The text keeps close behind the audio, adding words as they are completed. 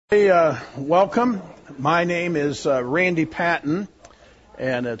Hey, welcome. My name is Randy Patton,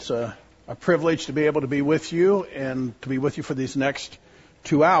 and it's a privilege to be able to be with you and to be with you for these next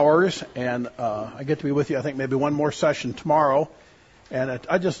 2 hours. And I get to be with you, I think, maybe one more session tomorrow. And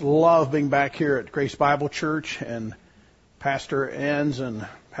I just love being back here at Grace Bible Church, and Pastor Enns and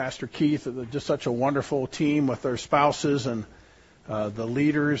Pastor Keith are just such a wonderful team with their spouses and the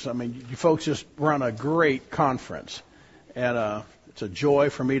leaders. I mean, you folks just run a great conference. And it's a joy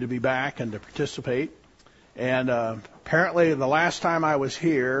for me to be back and to participate. And apparently the last time I was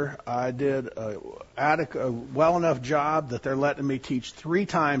here, I did a well enough job that they're letting me teach 3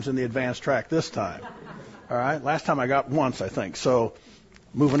 times in the advanced track this time. All right? Last time I got once, I think. So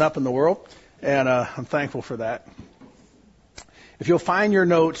moving up in the world, and I'm thankful for that. If you'll find your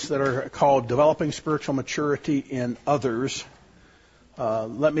notes that are called Developing Spiritual Maturity in Others,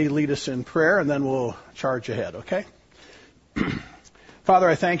 let me lead us in prayer, and then we'll charge ahead, okay? Father,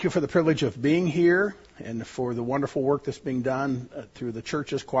 I thank you for the privilege of being here and for the wonderful work that's being done through the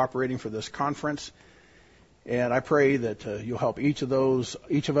churches cooperating for this conference. And I pray that you'll help each of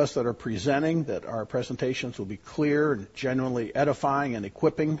us that are presenting, that our presentations will be clear and genuinely edifying and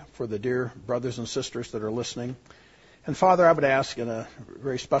equipping for the dear brothers and sisters that are listening. And Father, I would ask in a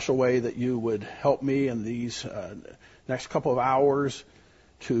very special way that you would help me in these next couple of hours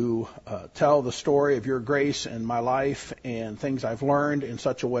to tell the story of your grace in my life and things I've learned in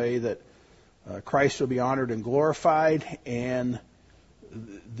such a way that Christ will be honored and glorified, and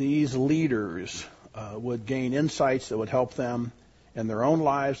these leaders would gain insights that would help them in their own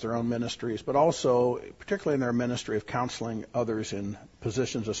lives, their own ministries, but also particularly in their ministry of counseling others in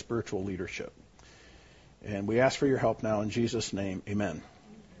positions of spiritual leadership. And we ask for your help now in Jesus' name, amen.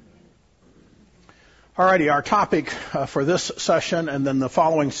 Alrighty, our topic for this session and then the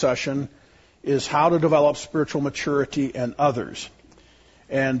following session is how to develop spiritual maturity in others.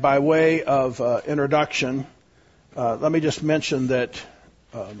 And by way of introduction, let me just mention that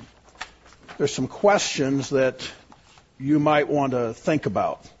there's some questions that you might want to think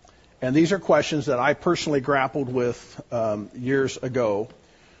about. And these are questions that I personally grappled with years ago.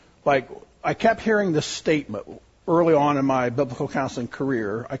 Like, I kept hearing this statement early on in my biblical counseling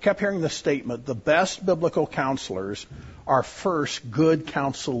career. I kept hearing the statement, the best biblical counselors are first good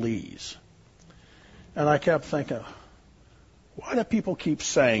counselees. And I kept thinking, why do people keep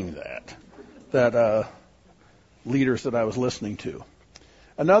saying that leaders that I was listening to?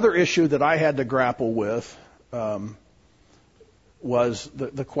 Another issue that I had to grapple with was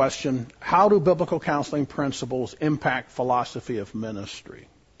the question, how do biblical counseling principles impact philosophy of ministry?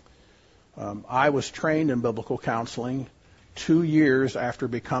 I was trained in biblical counseling 2 years after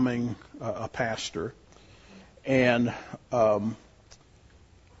becoming a pastor, and I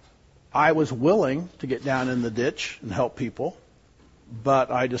was willing to get down in the ditch and help people,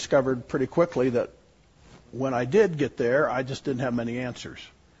 but I discovered pretty quickly that when I did get there, I just didn't have many answers.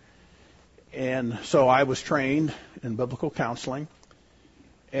 And so I was trained in biblical counseling.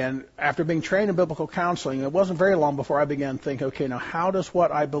 And after being trained in biblical counseling, it wasn't very long before I began thinking, okay, now how does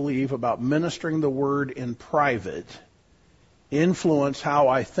what I believe about ministering the word in private influence how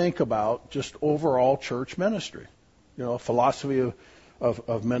I think about just overall church ministry? You know, a philosophy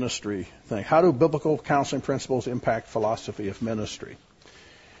of ministry thing. How do biblical counseling principles impact philosophy of ministry?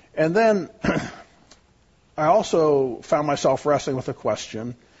 And then I also found myself wrestling with a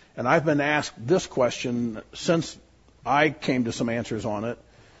question, and I've been asked this question since I came to some answers on it.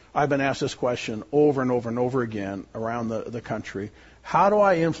 I've been asked this question over and over and over again around the country. How do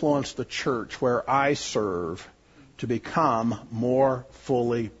I influence the church where I serve to become more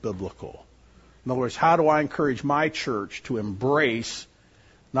fully biblical? In other words, how do I encourage my church to embrace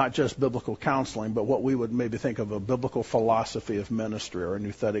not just biblical counseling, but what we would maybe think of a biblical philosophy of ministry or a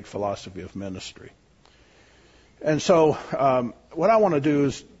nouthetic philosophy of ministry? And so what I want to do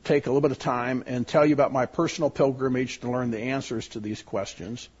is take a little bit of time and tell you about my personal pilgrimage to learn the answers to these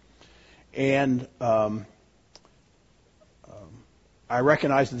questions. And I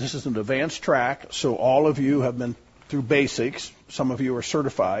recognize that this is an advanced track, so all of you have been through basics. Some of you are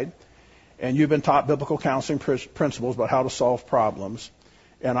certified, and you've been taught biblical counseling principles about how to solve problems.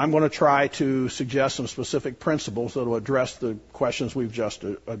 And I'm going to try to suggest some specific principles that will address the questions we've just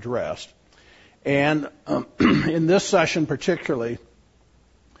addressed. And in this session particularly,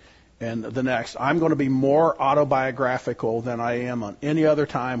 and the next, I'm going to be more autobiographical than I am on any other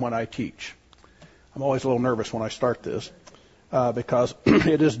time when I teach. I'm always a little nervous when I start this because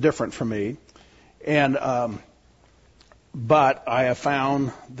it is different for me. And but I have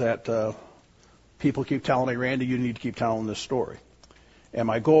found that people keep telling me, Randy, you need to keep telling this story. And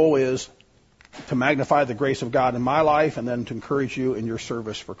my goal is to magnify the grace of God in my life and then to encourage you in your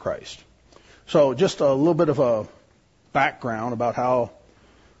service for Christ. So just a little bit of a background about how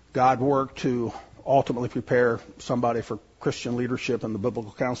God worked to ultimately prepare somebody for Christian leadership in the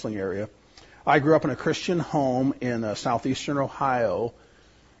biblical counseling area. I grew up in a Christian home in southeastern Ohio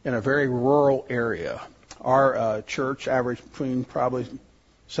in a very rural area. Our church averaged between probably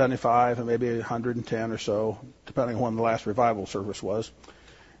 75 and maybe 110 or so, depending on when the last revival service was.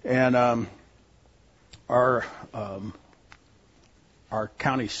 And our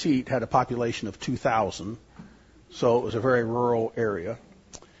county seat had a population of 2,000, so it was a very rural area.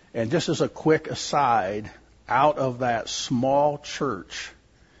 And just as a quick aside, out of that small church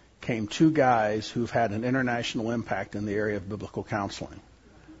came two guys who've had an international impact in the area of biblical counseling,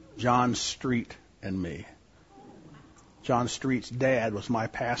 John Street and me. John Street's dad was my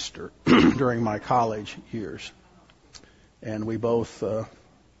pastor during my college years, and we both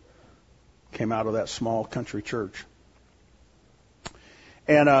came out of that small country church.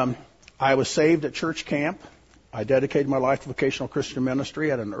 And I was saved at church camp. I dedicated my life to vocational Christian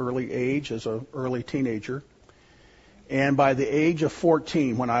ministry at an early age, as an early teenager. And by the age of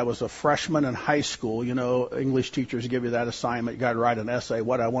 14, when I was a freshman in high school, you know, English teachers give you that assignment. You got to write an essay,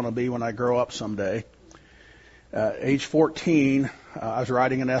 what I want to be when I grow up someday. Age 14, I was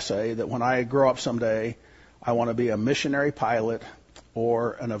writing an essay that when I grow up someday, I want to be a missionary pilot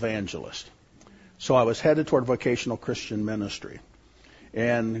or an evangelist. So I was headed toward vocational Christian ministry.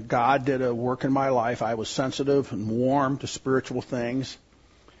 And God did a work in my life. I was sensitive and warm to spiritual things.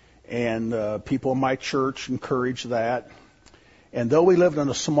 And people in my church encouraged that. And though we lived in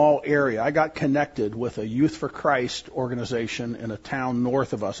a small area, I got connected with a Youth for Christ organization in a town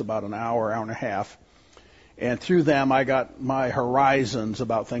north of us, about an hour, hour and a half. And through them, I got my horizons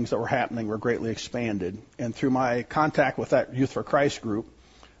about things that were happening were greatly expanded. And through my contact with that Youth for Christ group,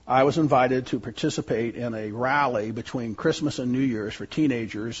 I was invited to participate in a rally between Christmas and New Year's for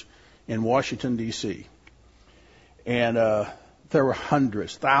teenagers in Washington, D.C. And there were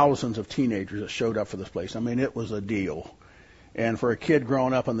hundreds, thousands of teenagers that showed up for this place. I mean, it was a deal. And for a kid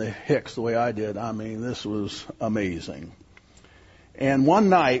growing up in the Hicks the way I did, I mean, this was amazing. And one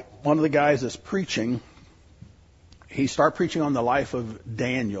night, one of the guys that's preaching, he started preaching on the life of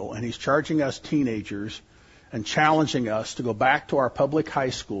Daniel, and he's charging us teenagers and challenging us to go back to our public high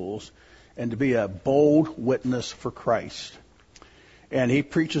schools and to be a bold witness for Christ. And he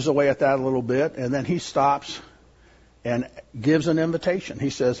preaches away at that a little bit, and then he stops and gives an invitation. He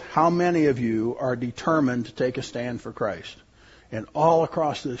says, how many of you are determined to take a stand for Christ? And all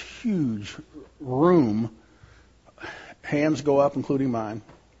across this huge room, hands go up, including mine.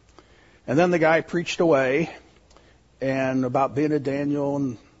 And then the guy preached away and about being a Daniel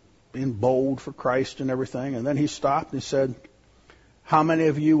and being bold for Christ and everything. And then he stopped and he said, how many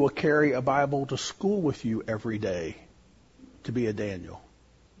of you will carry a Bible to school with you every day to be a Daniel?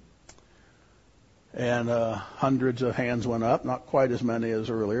 And hundreds of hands went up, not quite as many as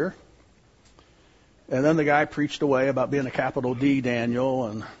earlier. And then the guy preached away about being a capital D Daniel,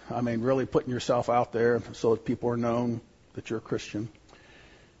 and I mean really putting yourself out there so that people are known that you're a Christian.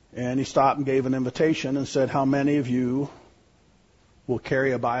 And he stopped and gave an invitation and said, how many of you will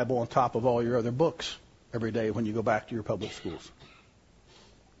carry a Bible on top of all your other books every day when you go back to your public schools?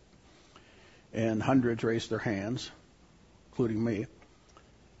 And hundreds raised their hands, including me.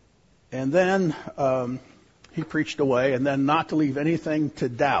 And then he preached away, and then not to leave anything to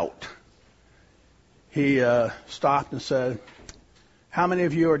doubt, he stopped and said, how many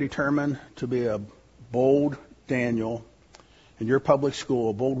of you are determined to be a bold Daniel in your public school,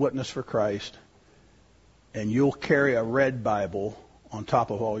 a bold witness for Christ, and you'll carry a red Bible on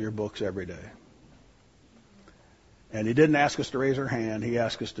top of all your books every day? And he didn't ask us to raise our hand. He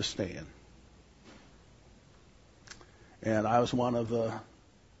asked us to stand. And I was one of the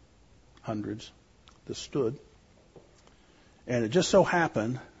hundreds that stood. And it just so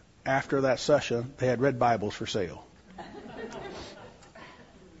happened, after that session, they had red Bibles for sale.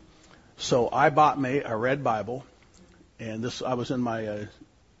 So I bought me a red Bible, and I was in my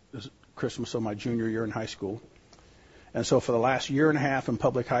Christmas of my junior year in high school. And so for the last year and a half in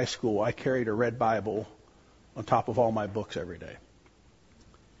public high school, I carried a red Bible on top of all my books every day.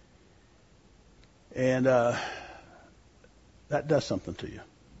 And that does something to you.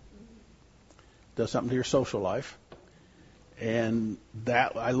 It does something to your social life. And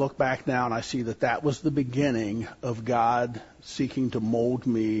that, I look back now and I see that was the beginning of God seeking to mold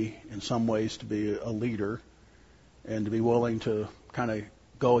me in some ways to be a leader and to be willing to kind of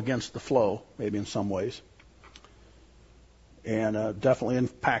go against the flow, maybe in some ways. And definitely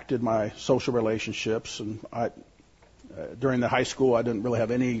impacted my social relationships. And During the high school, I didn't really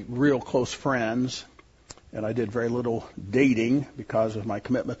have any real close friends, and I did very little dating because of my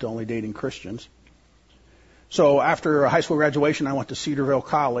commitment to only dating Christians. So after high school graduation, I went to Cedarville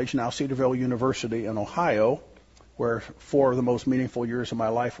College, now Cedarville University in Ohio, where 4 of the most meaningful years of my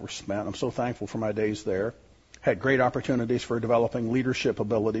life were spent. I'm so thankful for my days there. Had great opportunities for developing leadership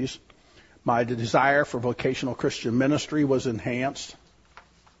abilities. My desire for vocational Christian ministry was enhanced.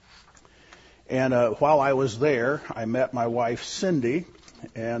 And while I was there, I met my wife, Cindy.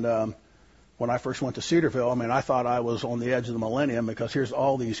 And when I first went to Cedarville, I thought I was on the edge of the millennium because here's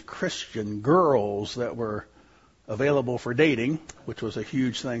all these Christian girls that were available for dating, which was a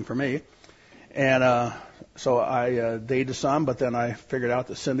huge thing for me. And so I dated some, but then I figured out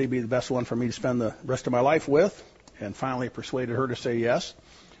that Cindy would be the best one for me to spend the rest of my life with, and finally persuaded her to say yes.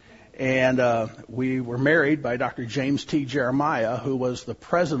 And we were married by Dr. James T. Jeremiah, who was the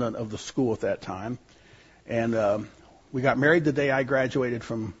president of the school at that time. And we got married the day I graduated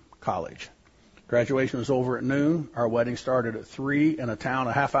from college. Graduation was over at noon. Our wedding started at 3 in a town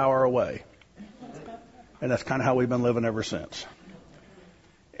a half hour away. And that's kind of how we've been living ever since.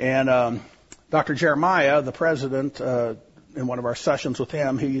 And Dr. Jeremiah, the president, in one of our sessions with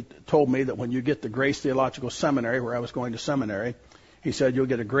him, he told me that when you get to Grace Theological Seminary, where I was going to seminary, he said you'll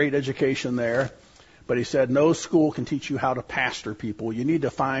get a great education there. But he said no school can teach you how to pastor people. You need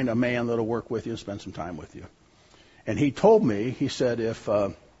to find a man that'll work with you and spend some time with you. And he told me, he said, if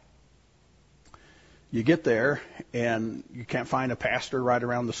you get there and you can't find a pastor right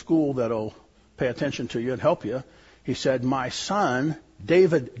around the school that'll pay attention to you and help you, he said, my son,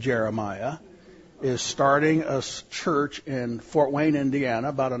 David Jeremiah, is starting a church in Fort Wayne, Indiana,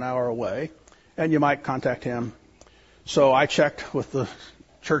 about an hour away, and you might contact him. So I checked with the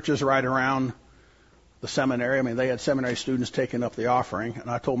churches right around the seminary. They had seminary students taking up the offering, and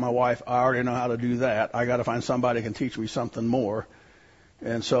I told my wife, I already know how to do that. I got to find somebody who can teach me something more.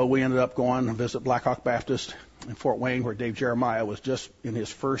 And so we ended up going to visit Black Hawk Baptist in Fort Wayne, where Dave Jeremiah was just in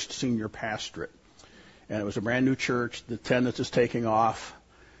his first senior pastorate. And it was a brand new church. The attendance is taking off,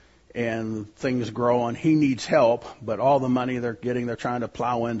 and things growing. He needs help, but all the money they're getting, they're trying to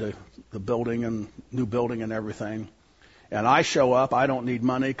plow into the building and new building and everything. And I show up. I don't need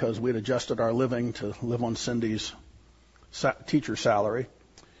money because we'd adjusted our living to live on Cindy's teacher salary.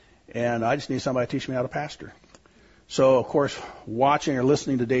 And I just need somebody to teach me how to pastor. So, of course, watching or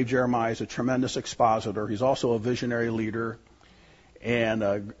listening to Dave Jeremiah is a tremendous expositor. He's also a visionary leader and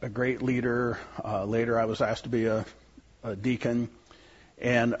a great leader. Later, I was asked to be a deacon.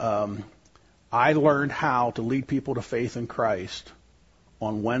 And I learned how to lead people to faith in Christ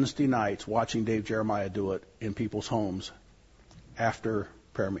on Wednesday nights, watching Dave Jeremiah do it in people's homes after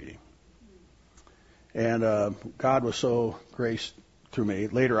prayer meeting. And God was so gracious through me.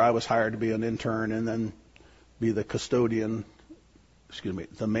 Later, I was hired to be an intern and then be the the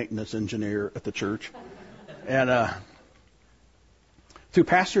maintenance engineer at the church. And through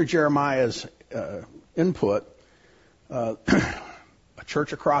Pastor Jeremiah's input, a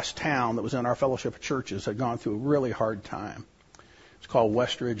church across town that was in our fellowship of churches had gone through a really hard time. It's called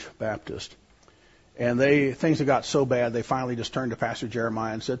Westridge Baptist. And things had got so bad, they finally just turned to Pastor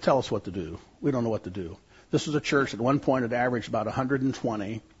Jeremiah and said, tell us what to do. We don't know what to do. This was a church at one point had averaged about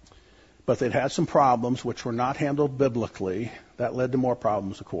 120, but they'd had some problems which were not handled biblically. That led to more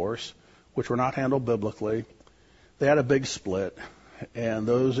problems, of course, which were not handled biblically. They had a big split, and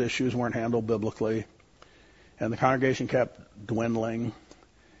those issues weren't handled biblically. And the congregation kept dwindling.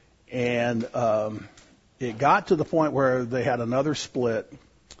 And it got to the point where they had another split.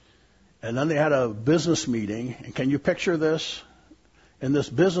 And then they had a business meeting. And can you picture this? In this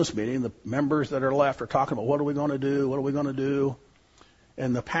business meeting, the members that are left are talking about, what are we going to do? What are we going to do?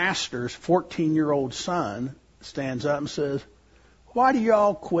 And the pastor's 14-year-old son stands up and says, why don't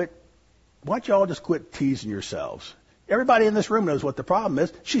y'all just quit teasing yourselves? Everybody in this room knows what the problem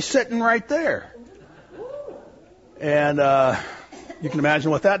is. She's sitting right there. And you can imagine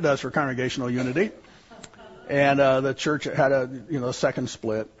what that does for congregational unity. And the church had a second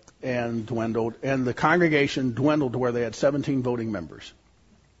split and dwindled. And the congregation dwindled to where they had 17 voting members.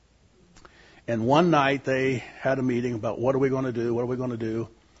 And one night they had a meeting about what are we going to do? What are we going to do?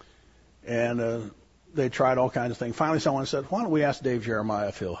 And they tried all kinds of things. Finally, someone said, why don't we ask Dave Jeremiah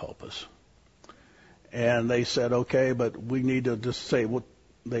if he'll help us? And they said, okay, but we need to just say what.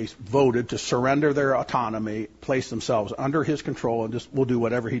 They voted to surrender their autonomy, place themselves under his control, and we'll do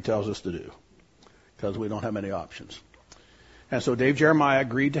whatever he tells us to do because we don't have any options. And so Dave Jeremiah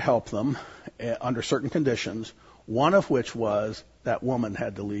agreed to help them under certain conditions, one of which was that woman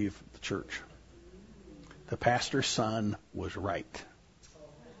had to leave the church. The pastor's son was right.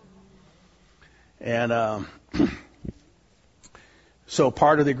 And So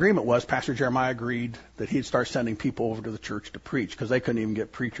part of the agreement was Pastor Jeremiah agreed that he'd start sending people over to the church to preach because they couldn't even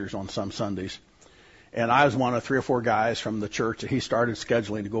get preachers on some Sundays. And I was one of 3 or 4 guys from the church that he started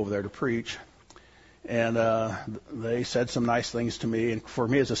scheduling to go over there to preach. And they said some nice things to me. And for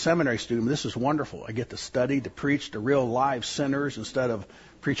me as a seminary student, this is wonderful. I get to study, to preach to real live sinners instead of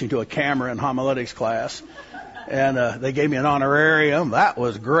preaching to a camera in homiletics class. And they gave me an honorarium. That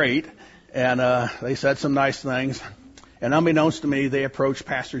was great. And they said some nice things. And unbeknownst to me, they approached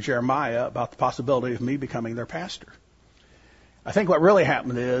Pastor Jeremiah about the possibility of me becoming their pastor. I think what really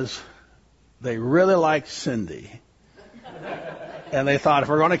happened is they really liked Cindy. And they thought, if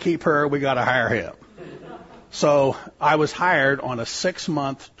we're going to keep her, we got to hire him. So I was hired on a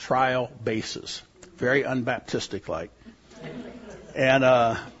 6-month trial basis. Very unbaptistic-like.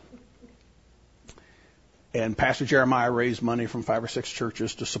 And Pastor Jeremiah raised money from 5 or 6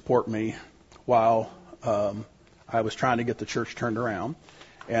 churches to support me while I was trying to get the church turned around.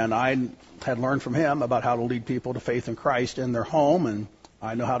 And I had learned from him about how to lead people to faith in Christ in their home, and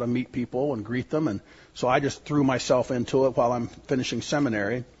I know how to meet people and greet them. And so I just threw myself into it while I'm finishing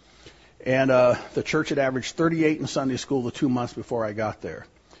seminary. And the church had averaged 38 in Sunday school the 2 months before I got there.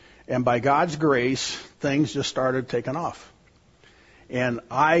 And by God's grace, things just started taking off. And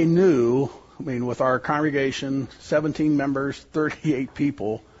I knew, with our congregation, 17 members, 38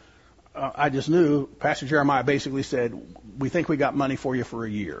 people, I just knew Pastor Jeremiah basically said, we think we got money for you for a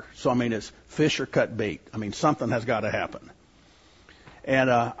year. So, it's fish or cut bait. Something has got to happen.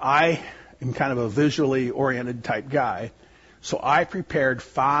 And I am kind of a visually oriented type guy. So I prepared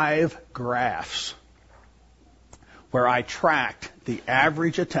 5 graphs where I tracked the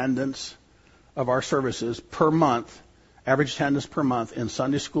average attendance of our services per month, average attendance per month in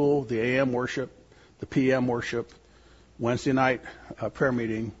Sunday school, the AM worship, the PM worship, Wednesday night prayer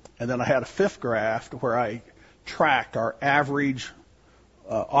meeting. And then I had a 5th graph where I tracked our average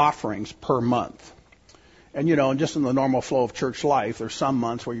offerings per month. And, just in the normal flow of church life, there's some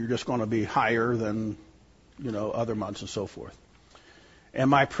months where you're just going to be higher than, other months and so forth. And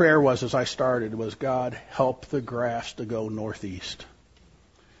my prayer was, as I started, was, God, help the graphs to go northeast.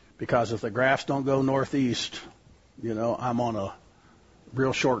 Because if the graphs don't go northeast, I'm on a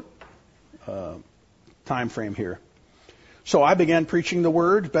real short time frame here. So I began preaching the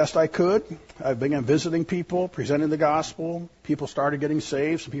word best I could. I began visiting people, presenting the gospel. People started getting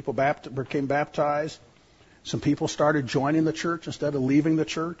saved. Some people became baptized. Some people started joining the church instead of leaving the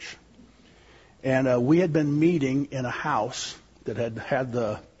church. And we had been meeting in a house that had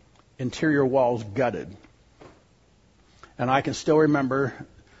the interior walls gutted. And I can still remember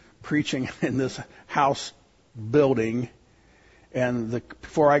preaching in this house building. And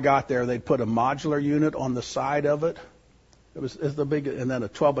before I got there, they'd put a modular unit on the side of it. It's the big, and then a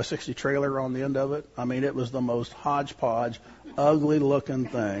 12 by 60 trailer on the end of it. It was the most hodgepodge, ugly looking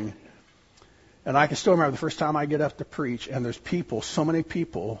thing. And I can still remember the first time I get up to preach, and there's people, so many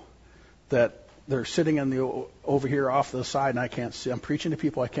people, that they're sitting over here off to the side, and I can't see. I'm preaching to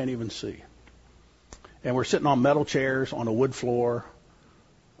people I can't even see. And we're sitting on metal chairs on a wood floor.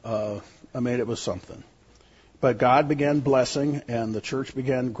 It was something. But God began blessing, and the church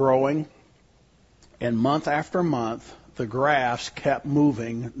began growing. And month after month, the graphs kept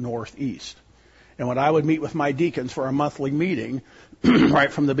moving northeast. And when I would meet with my deacons for a monthly meeting,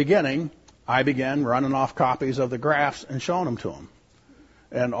 right from the beginning, I began running off copies of the graphs and showing them to them.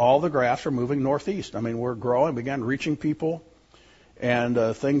 And all the graphs are moving northeast. We're growing, began reaching people, and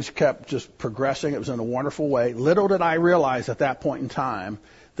things kept just progressing. It was in a wonderful way. Little did I realize at that point in time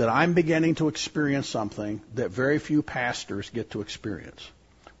that I'm beginning to experience something that very few pastors get to experience.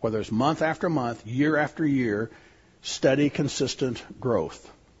 Whether it's month after month, year after year, steady, consistent growth,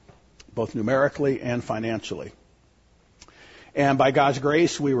 both numerically and financially. And by God's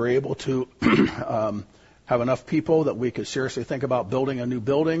grace, we were able to have enough people that we could seriously think about building a new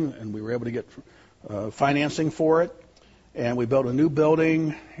building, and we were able to get financing for it. And we built a new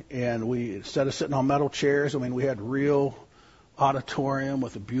building, and we, instead of sitting on metal chairs, we had real auditorium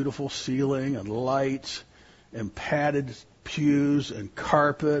with a beautiful ceiling and lights and padded pews and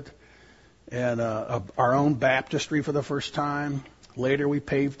carpet and our own baptistry for the first time. Later, we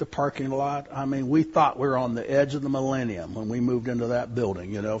paved the parking lot. We thought we were on the edge of the millennium when we moved into that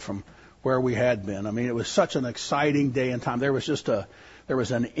building, from where we had been. It was such an exciting day and time. There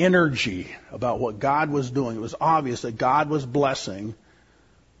was an energy about what God was doing. It was obvious that God was blessing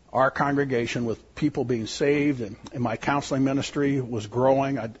our congregation with people being saved, and my counseling ministry was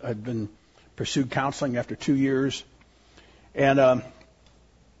growing. I'd been pursued counseling after 2 years, and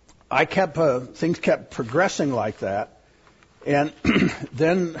things kept progressing like that. And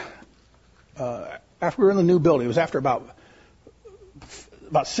then after we were in the new building, it was after about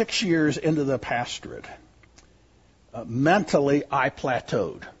about 6 years into the pastorate, mentally I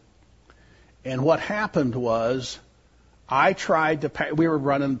plateaued. And what happened was I tried to, we were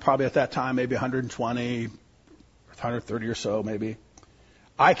running probably at that time maybe 120, 130 or so maybe.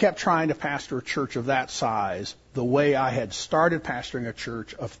 I kept trying to pastor a church of that size the way I had started pastoring a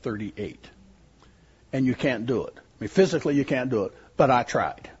church of 38. And you can't do it. I mean, physically you can't do it, but I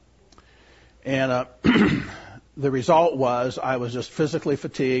tried. And the result was I was just physically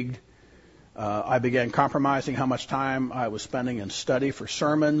fatigued. I began compromising how much time I was spending in study for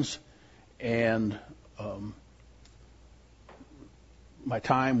sermons and my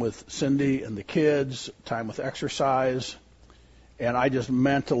time with Cindy and the kids, time with exercise. And I just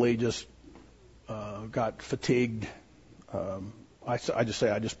mentally got fatigued. I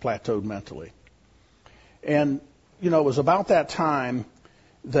just plateaued mentally. And, it was about that time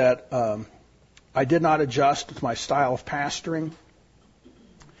that I did not adjust to my style of pastoring.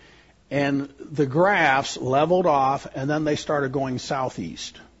 And the graphs leveled off, and then they started going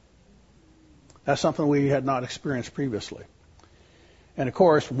southeast. That's something we had not experienced previously. And, of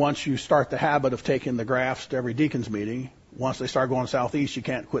course, once you start the habit of taking the graphs to every deacon's meeting, once they start going southeast, you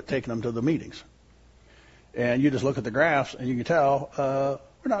can't quit taking them to the meetings. And you just look at the graphs, and you can tell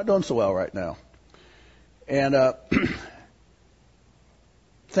we're not doing so well right now. And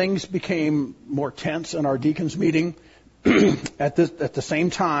things became more tense in our deacons meeting. At the same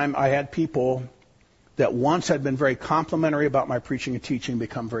time, I had people that once had been very complimentary about my preaching and teaching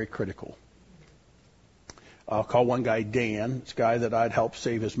become very critical. I'll call one guy Dan. It's a guy that I'd helped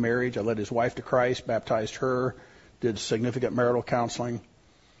save his marriage. I led his wife to Christ, baptized her, did significant marital counseling.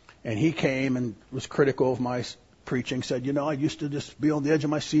 And he came and was critical of my preaching, said, I used to just be on the edge of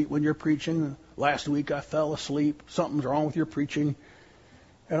my seat when you're preaching. Last week I fell asleep. Something's wrong with your preaching.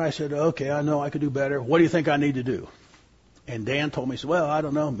 And I said, okay, I know I could do better. What do you think I need to do? And Dan told me, he said, well, I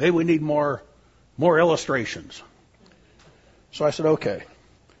don't know. Maybe we need more illustrations. So I said, okay.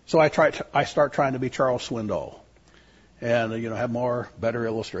 So I start trying to be Charles Swindoll and, have better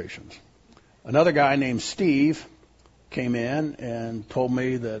illustrations. Another guy named Steve came in and told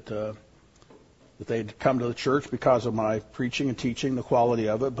me that they'd come to the church because of my preaching and teaching, the quality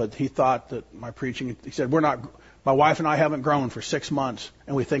of it, but he thought that my preaching, he said, my wife and I haven't grown for 6 months,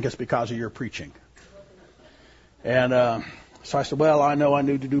 and we think it's because of your preaching. And so I said, well, I know I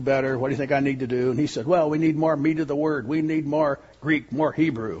need to do better. What do you think I need to do? And he said, well, we need more meat of the word. We need more Greek, more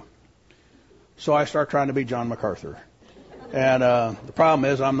Hebrew. So I start trying to be John MacArthur. And the problem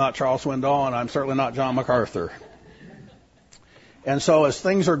is I'm not Charles Swindoll, and I'm certainly not John MacArthur. And so as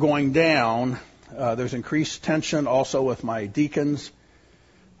things are going down, there's increased tension also with my deacons.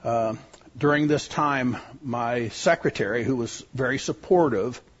 During this time, my secretary, who was very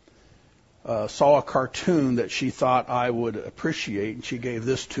supportive, saw a cartoon that she thought I would appreciate, and she gave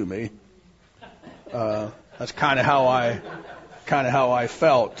this to me. That's kind of how I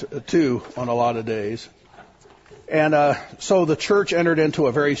felt too on a lot of days. And so the church entered into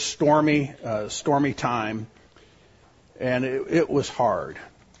a very stormy time, and it was hard.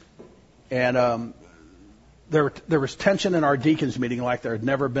 And there was tension in our deacons meeting like there had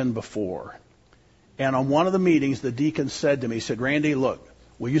never been before. And on one of the meetings, the deacon said to me, he said, Randy, look,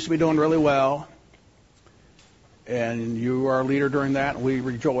 we used to be doing really well, and you were our leader during that, and we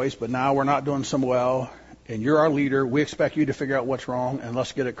rejoiced, but now we're not doing so well, and you're our leader. We expect you to figure out what's wrong, and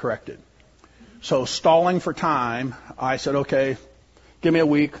let's get it corrected. So stalling for time, I said, okay, give me a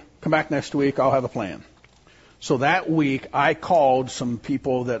week. Come back next week. I'll have a plan. So that week, I called some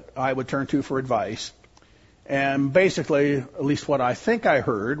people that I would turn to for advice. And basically, at least what I think I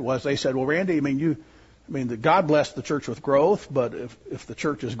heard was they said, well, Randy, God blessed the church with growth, but if the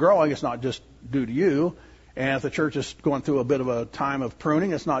church is growing, it's not just due to you. And if the church is going through a bit of a time of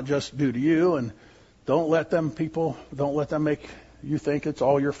pruning, it's not just due to you. And don't let them make you think it's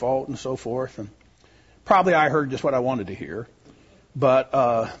all your fault and so forth. And probably I heard just what I wanted to hear. But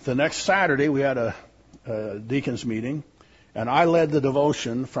the next Saturday, we had a deacons meeting, and I led the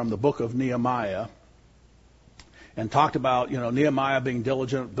devotion from the book of Nehemiah and talked about, Nehemiah being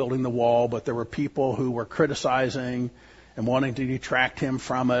diligent building the wall, but there were people who were criticizing and wanting to detract him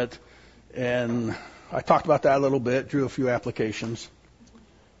from it. And I talked about that a little bit, drew a few applications.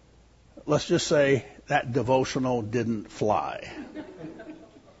 Let's just say that devotional didn't fly.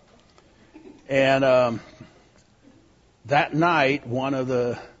 And that night, one of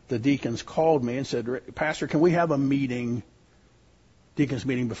the deacons called me and said, Pastor, can we have a deacons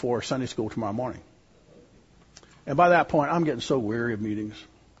meeting before Sunday school tomorrow morning? And by that point, I'm getting so weary of meetings.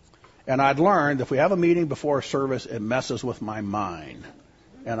 And I'd learned if we have a meeting before a service, it messes with my mind.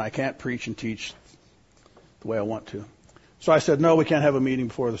 And I can't preach and teach the way I want to. So I said, no, we can't have a meeting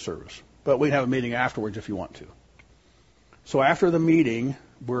before the service, but we can have a meeting afterwards if you want to. So after the meeting,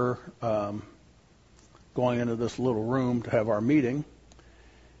 we're going into this little room to have our meeting.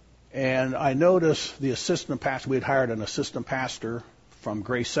 And I noticed the assistant pastor, we had hired an assistant pastor from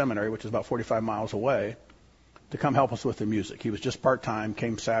Grace Seminary, which is about 45 miles away, to come help us with the music. He was just part-time,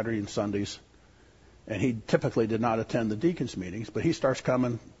 came Saturday and Sundays, and he typically did not attend the deacons' meetings, but he starts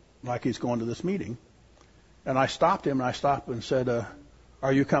coming like he's going to this meeting. And I stopped him, and I stopped and said,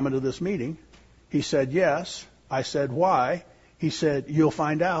 are you coming to this meeting? He said, yes. I said, why? He said, you'll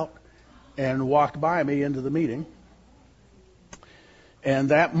find out, and walked by me into the meeting. And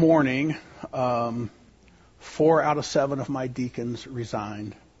that morning, 4 out of 7 of my deacons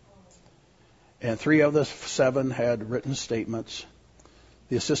resigned. And 3 of the 7 had written statements.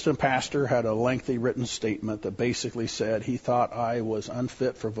 The assistant pastor had a lengthy written statement that basically said he thought I was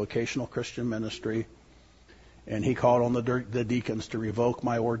unfit for vocational Christian ministry, and he called on the deacons to revoke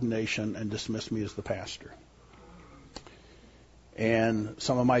my ordination and dismiss me as the pastor. And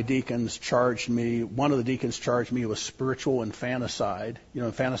some of my deacons charged me, one of the deacons charged me with spiritual infanticide. You know,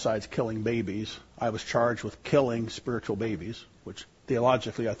 infanticide's killing babies. I was charged with killing spiritual babies, which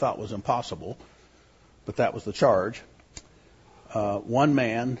theologically I thought was impossible, but that was the charge. One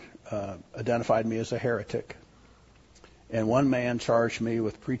man identified me as a heretic, and one man charged me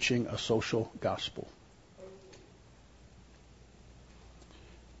with preaching a social gospel.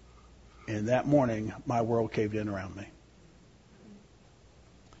 And that morning, my world caved in around me.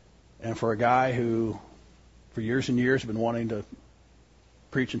 And for a guy who, for years and years, had been wanting to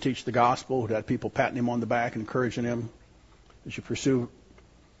preach and teach the gospel, who had people patting him on the back and encouraging him as you pursue,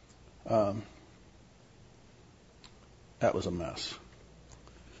 that was a mess.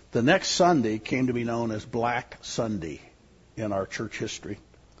 The next Sunday came to be known as Black Sunday in our church history.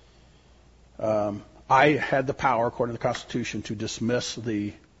 I had the power, according to the Constitution, to dismiss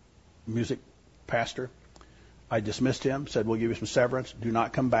the music pastor. I dismissed him, said, we'll give you some severance. Do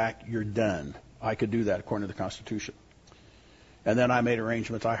not come back. You're done. I could do that according to the Constitution. And then I made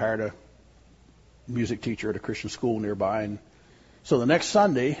arrangements. I hired a music teacher at a Christian school nearby. And so the next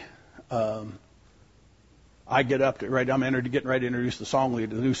Sunday, I get up, getting ready to introduce the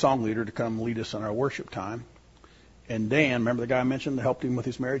new song leader to come lead us in our worship time. And Dan, remember the guy I mentioned that helped him with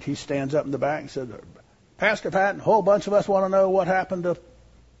his marriage? He stands up in the back and said, Pastor Pat, a whole bunch of us want to know what happened to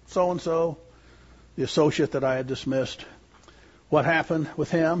so-and-so, the associate that I had dismissed. What happened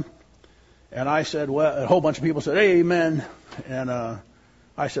with him? And I said, well, a whole bunch of people said, amen. And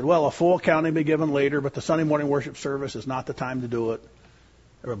I said, well, a full accounting will be given later, but the Sunday morning worship service is not the time to do it.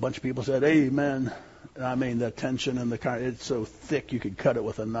 There were a bunch of people said, amen. And I mean, the tension and it's so thick you could cut it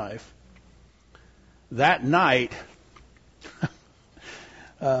with a knife. That night,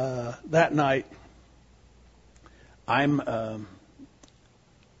 I'm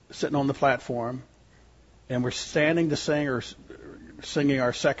sitting on the platform, and we're standing to sing or singing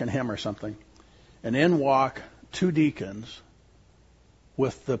our second hymn or something, and in walk 2 deacons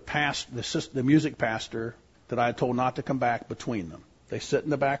with the music pastor that I had told not to come back between them. They sit in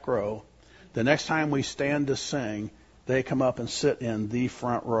the back row. The next time we stand to sing, they come up and sit in the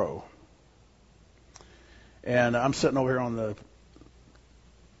front row. And I'm sitting over here on the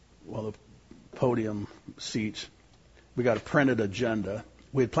podium seats. We got a printed agenda.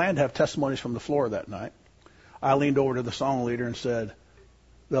 We had planned to have testimonies from the floor that night. I leaned over to the song leader and said,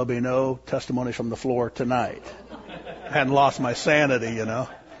 there'll be no testimonies from the floor tonight. I hadn't lost my sanity, you know.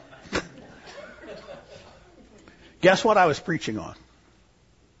 Guess what I was preaching on?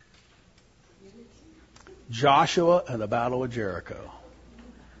 Joshua and the Battle of Jericho.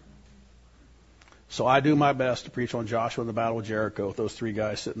 So I do my best to preach on Joshua and the Battle of Jericho with those 3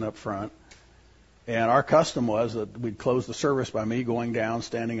 guys sitting up front. And our custom was that we'd close the service by me going down,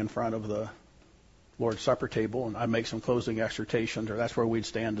 standing in front of the Lord's Supper table, and I'd make some closing exhortations, or that's where we'd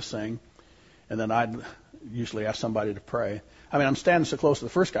stand to sing. And then I'd usually ask somebody to pray. I mean, I'm standing so close to the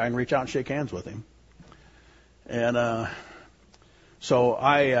first guy, I can reach out and shake hands with him. And so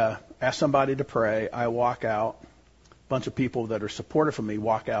I ask somebody to pray. I walk out. A bunch of people that are supportive of me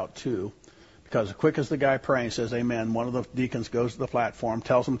walk out too. Because as quick as the guy praying says amen, one of the deacons goes to the platform,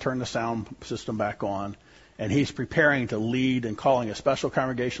 tells him to turn the sound system back on, and he's preparing to lead and calling a special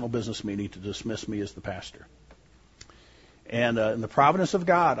congregational business meeting to dismiss me as the pastor. And in the providence of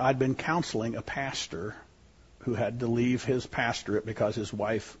God, I'd been counseling a pastor who had to leave his pastorate because his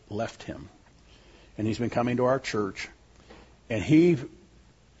wife left him. And he's been coming to our church, and he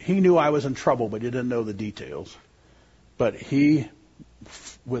knew I was in trouble, but he didn't know the details. But he,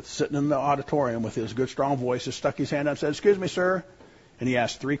 with sitting in the auditorium with his good strong voice, just stuck his hand up and said, excuse me, sir. And he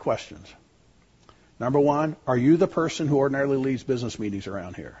asked 3 questions. Number one, are you the person who ordinarily leads business meetings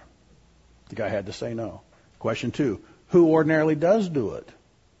around here? The guy had to say no. Question 2, who ordinarily does do it?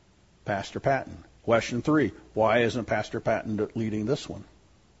 Pastor Patton. Question 3, why isn't Pastor Patton leading this one?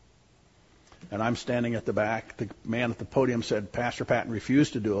 And I'm standing at the back. The man at the podium said Pastor Patton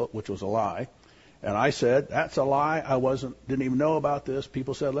refused to do it, which was a lie. And I said, that's a lie. I didn't even know about this.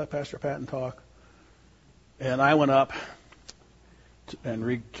 People said, let Pastor Patton talk. And I went up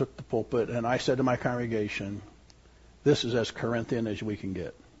and took the pulpit, and I said to my congregation, this is as Corinthian as we can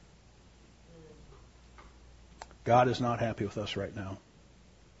get. God is not happy with us right now.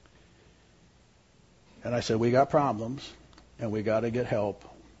 And I said, we got problems, and we got to get help,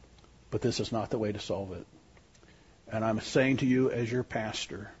 but this is not the way to solve it. And I'm saying to you as your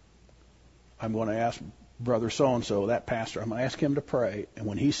pastor, I'm going to ask Brother so-and-so, that pastor, I'm going to ask him to pray, and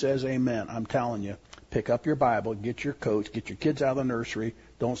when he says amen, I'm telling you, pick up your Bible, get your coats, get your kids out of the nursery,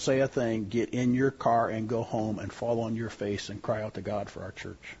 don't say a thing, get in your car and go home and fall on your face and cry out to God for our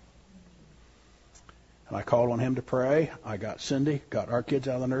church. And I called on him to pray. I got Cindy, got our kids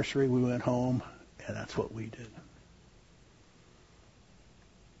out of the nursery, we went home, and that's what we did.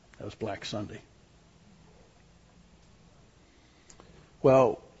 That was Black Sunday.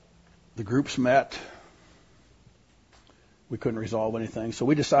 Well, the groups met. We couldn't resolve anything, so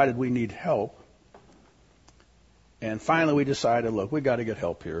we decided we need help. And finally we decided, look, we got to get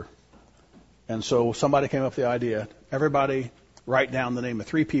help here. And so somebody came up with the idea, everybody write down the name of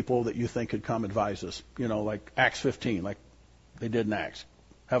 3 people that you think could come advise us. You know, like Acts 15, like they did in Acts.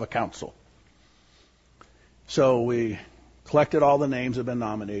 Have a council. So we collected all the names that had been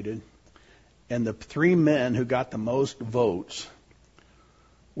nominated. And the 3 men who got the most votes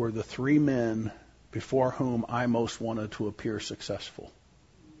were the 3 men before whom I most wanted to appear successful.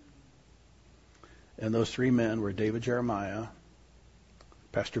 And those 3 men were David Jeremiah,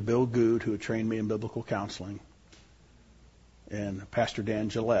 Pastor Bill Good, who had trained me in biblical counseling, and Pastor Dan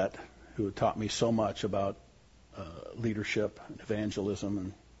Gillette, who had taught me so much about leadership and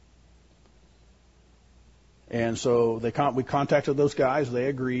evangelism. And so we contacted those guys. They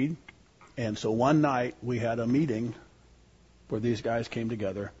agreed. And so one night we had a meeting where these guys came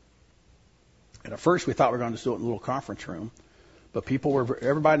together. And at first we thought we were going to do it in a little conference room. But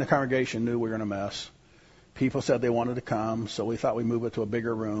everybody in the congregation knew we were in a mess. People said they wanted to come, so we thought we'd move it to a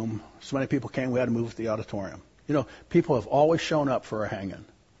bigger room. So many people came, we had to move it to the auditorium. You know, people have always shown up for a hanging.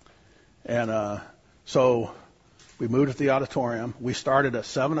 And so we moved it to the auditorium. We started at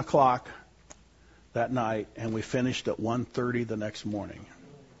 7 o'clock that night, and we finished at 1:30 the next morning.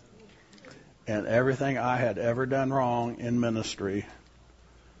 And everything I had ever done wrong in ministry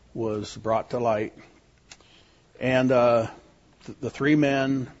was brought to light. And the 3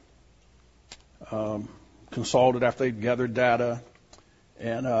 men consulted after they'd gathered data.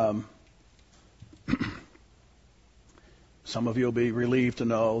 And some of you will be relieved to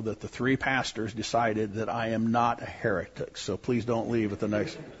know that the 3 pastors decided that I am not a heretic. So please don't leave at the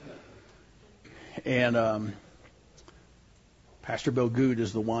next. And Pastor Bill Good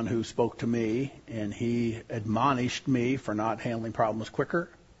is the one who spoke to me, and he admonished me for not handling problems quicker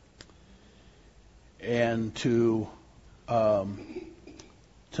and to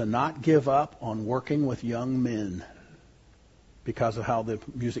not give up on working with young men because of how the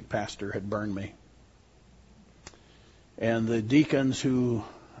music pastor had burned me. And the deacons who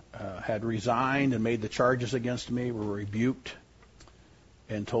had resigned and made the charges against me were rebuked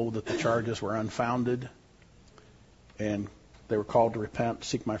and told that the charges were unfounded, and they were called to repent,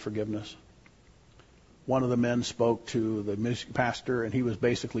 seek my forgiveness. One of the men spoke to the music pastor, and he was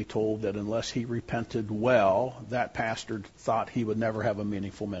basically told that unless he repented well, that pastor thought he would never have a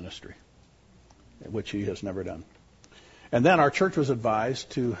meaningful ministry, which he has never done. And then our church was advised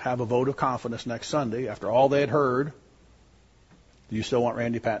to have a vote of confidence next Sunday. After all they had heard, do you still want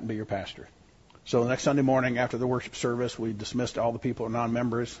Randy Patton to be your pastor? So the next Sunday morning after the worship service, we dismissed all the people who are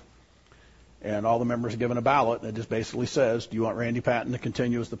non-members, and all the members are given a ballot that just basically says, do you want Randy Patton to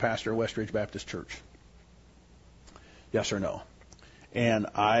continue as the pastor of Westridge Baptist Church? Yes or no? And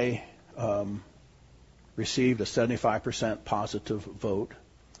I received a 75% positive vote,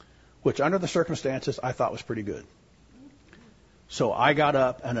 which under the circumstances I thought was pretty good. So I got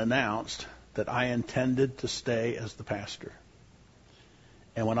up and announced that I intended to stay as the pastor.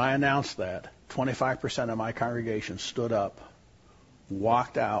 And when I announced that, 25% of my congregation stood up,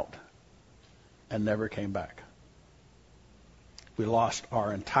 walked out, and never came back. We lost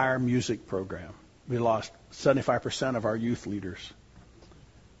our entire music program. We lost 75% of our youth leaders.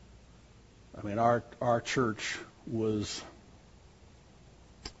 I mean, our church was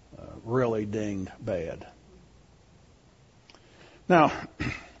really dinged bad. Now,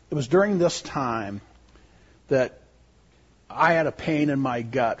 it was during this time that I had a pain in my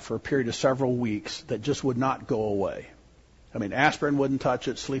gut for a period of several weeks that just would not go away. I mean, aspirin wouldn't touch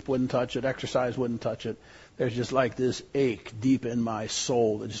it, sleep wouldn't touch it, exercise wouldn't touch it. There's just like this ache deep in my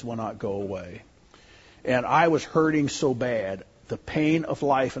soul that just will not go away. And I was hurting so bad, the pain of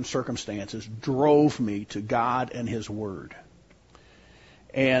life and circumstances drove me to God and His Word.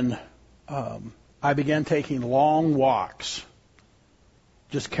 And I began taking long walks,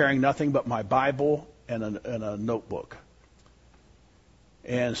 just carrying nothing but my Bible and a notebook.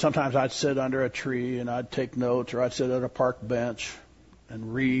 And sometimes I'd sit under a tree and I'd take notes, or I'd sit at a park bench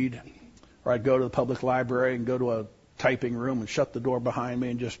and read, or I'd go to the public library and go to a typing room and shut the door behind me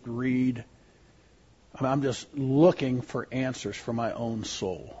and just read. I mean, I'm just looking for answers for my own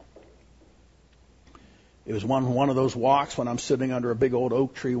soul. It was one of those walks when I'm sitting under a big old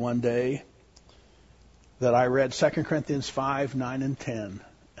oak tree one day that I read 2 Corinthians 5, 9, and 10.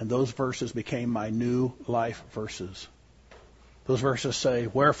 And those verses became my new life verses. Those verses say,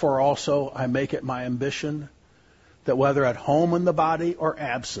 "Wherefore also I make it my ambition that whether at home in the body or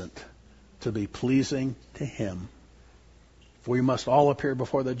absent, to be pleasing to Him. For we must all appear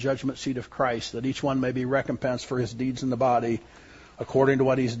before the judgment seat of Christ, that each one may be recompensed for his deeds in the body, according to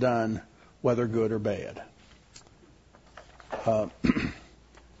what he's done, whether good or bad."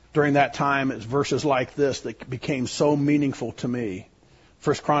 During that time, it's verses like this that became so meaningful to me.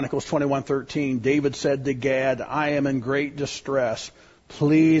 1 Chronicles 21:13, David said to Gad, "I am in great distress.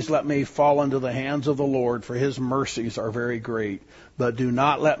 Please let me fall into the hands of the Lord, for His mercies are very great. But do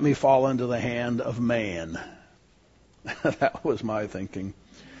not let me fall into the hand of man." That was my thinking.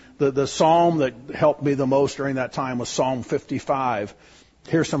 The psalm that helped me the most during that time was Psalm 55.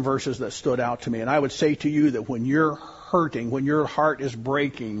 Here's some verses that stood out to me. And I would say to you that when you're hurting, when your heart is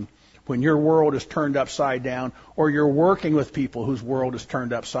breaking, when your world is turned upside down, or you're working with people whose world is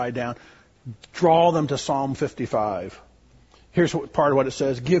turned upside down, draw them to Psalm 55. Here's part of what it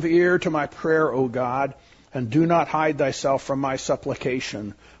says. "Give ear to my prayer, O God, and do not hide thyself from my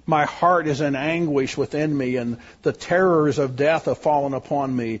supplication. My heart is in anguish within me, and the terrors of death have fallen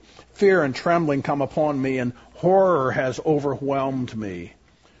upon me. Fear and trembling come upon me, and horror has overwhelmed me."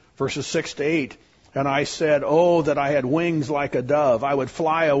 Verses 6 to 8. "And I said, Oh, that I had wings like a dove. I would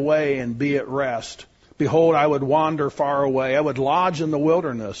fly away and be at rest. Behold, I would wander far away. I would lodge in the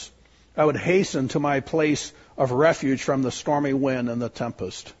wilderness. I would hasten to my place of refuge from the stormy wind and the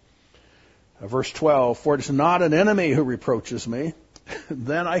tempest." Verse 12, "For it is not an enemy who reproaches me,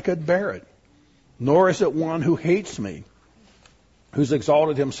 then I could bear it. Nor is it one who hates me, who's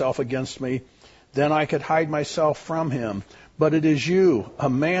exalted himself against me, then I could hide myself from him. But it is you, a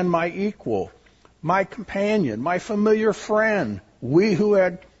man my equal, my companion, my familiar friend, we who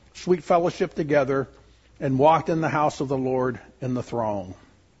had sweet fellowship together and walked in the house of the Lord in the throng."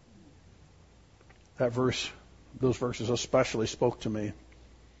 Those verses especially spoke to me.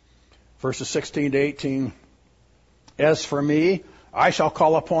 Verses 16 to 18, "As for me, I shall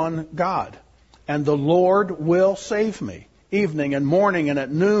call upon God, and the Lord will save me. Evening and morning and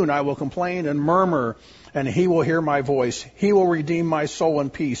at noon I will complain and murmur, and He will hear my voice. He will redeem my soul in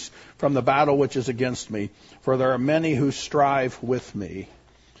peace from the battle which is against me, for there are many who strive with me."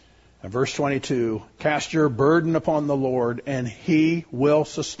 And verse 22, "Cast your burden upon the Lord, and He will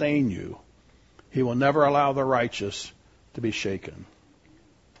sustain you. He will never allow the righteous to be shaken."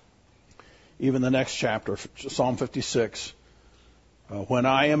 Even the next chapter, Psalm 56, "When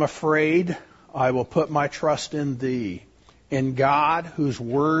I am afraid, I will put my trust in Thee. In God, whose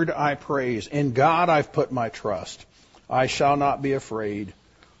word I praise. In God I've put my trust. I shall not be afraid.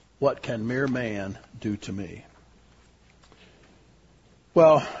 What can mere man do to me?"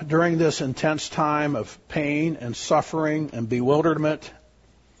 Well, during this intense time of pain and suffering and bewilderment,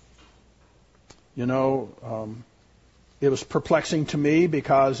 it was perplexing to me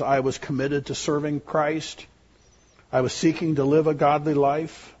because I was committed to serving Christ. I was seeking to live a godly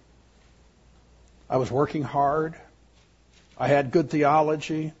life. I was working hard. I had good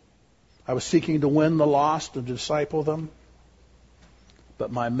theology. I was seeking to win the lost and disciple them.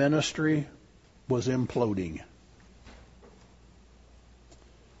 But my ministry was imploding.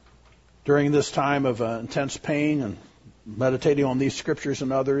 During this time of intense pain and meditating on these scriptures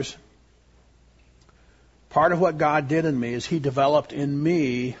and others, part of what God did in me is He developed in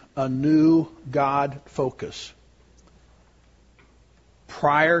me a new God focus.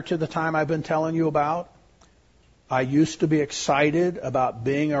 Prior to the time I've been telling you about, I used to be excited about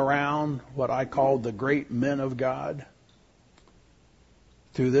being around what I called the great men of God.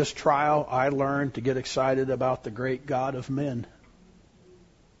 Through this trial, I learned to get excited about the great God of men.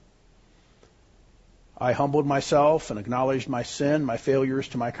 I humbled myself and acknowledged my sin, my failures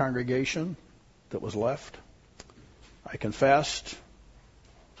to my congregation that was left. I confessed,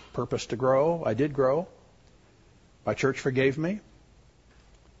 purpose to grow. I did grow. My church forgave me,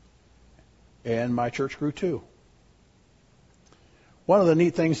 and my church grew too. One of the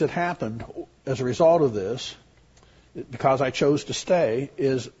neat things that happened as a result of this, because I chose to stay,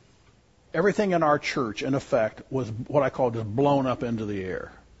 is everything in our church, in effect, was what I call just blown up into the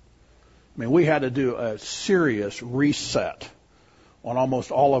air. I mean, we had to do a serious reset on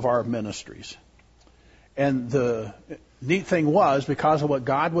almost all of our ministries. And the neat thing was, because of what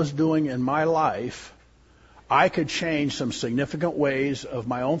God was doing in my life, I could change some significant ways of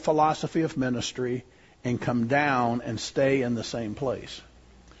my own philosophy of ministry and come down and stay in the same place.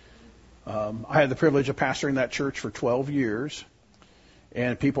 I had the privilege of pastoring that church for 12 years,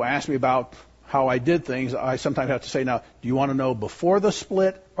 and people ask me about how I did things. I sometimes have to say, now, do you want to know before the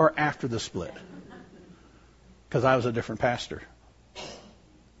split or after the split? Because I was a different pastor,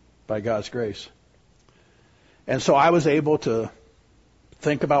 by God's grace. And so I was able to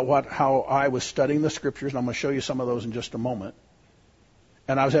think about how I was studying the Scriptures, and I'm going to show you some of those in just a moment.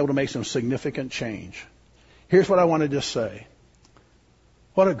 And I was able to make some significant change. Here's what I want to just say.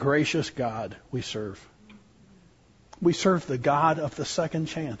 What a gracious God we serve. We serve the God of the second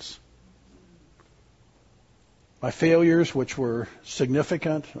chance. My failures, which were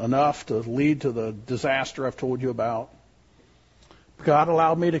significant enough to lead to the disaster I've told you about, God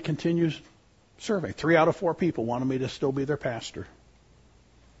allowed me to continue serving. 3 out of 4 people wanted me to still be their pastor.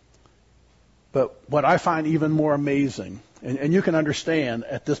 But what I find even more amazing, and you can understand,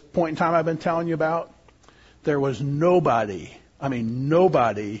 at this point in time I've been telling you about, there was nobody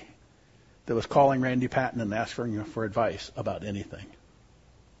that was calling Randy Patton and asking for advice about anything.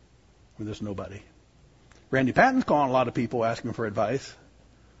 There's nobody. Randy Patton's calling a lot of people asking for advice,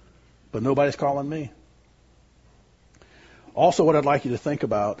 but nobody's calling me. Also, what I'd like you to think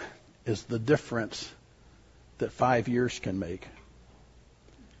about is the difference that 5 years can make.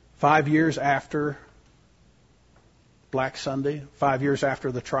 5 years after Black Sunday, 5 years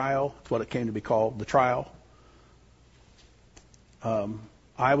after the trial, that's what it came to be called, the trial,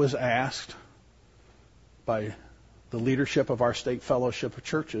 I was asked by the leadership of our state fellowship of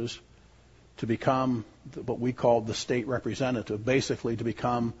churches to become what we called the state representative, basically to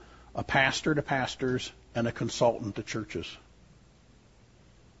become a pastor to pastors and a consultant to churches.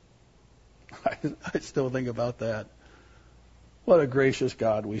 I still think about that. What a gracious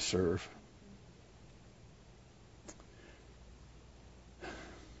God we serve.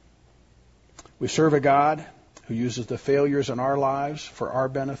 We serve a God who uses the failures in our lives for our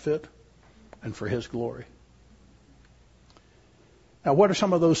benefit and for His glory. Now, what are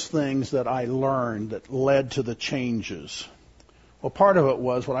some of those things that I learned that led to the changes? Well, part of it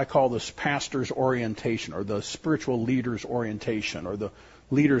was what I call this pastor's orientation, or the spiritual leader's orientation, or the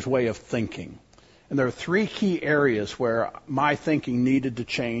leader's way of thinking. And there are 3 key areas where my thinking needed to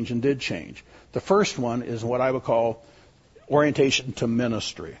change and did change. The first one is what I would call orientation to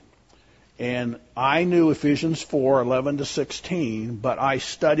ministry. And I knew Ephesians 4:11-16, but I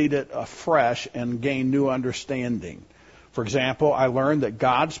studied it afresh and gained new understanding. For example, I learned that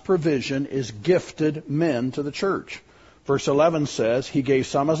God's provision is gifted men to the church. Verse 11 says, He gave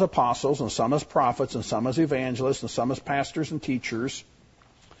some as apostles, and some as prophets, and some as evangelists, and some as pastors and teachers.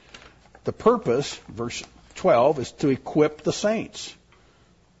 The purpose, verse 12, is to equip the saints.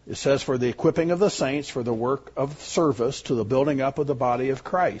 It says, for the equipping of the saints, for the work of service, to the building up of the body of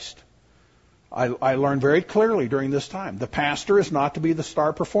Christ. I learned very clearly during this time, the pastor is not to be the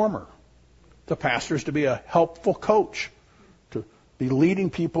star performer. The pastor is to be a helpful coach, to be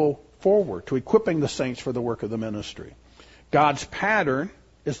leading people forward, to equipping the saints for the work of the ministry. God's pattern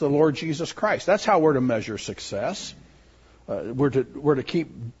is the Lord Jesus Christ. That's how we're to measure success. We're to keep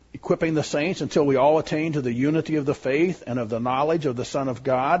equipping the saints until we all attain to the unity of the faith and of the knowledge of the Son of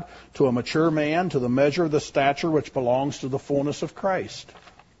God, to a mature man, to the measure of the stature which belongs to the fullness of Christ.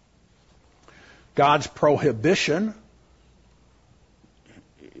 God's prohibition,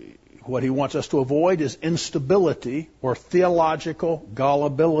 what He wants us to avoid, is instability or theological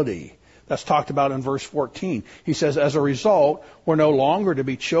gullibility. That's talked about in verse 14. He says, as a result, we're no longer to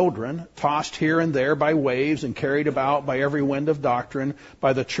be children, tossed here and there by waves and carried about by every wind of doctrine,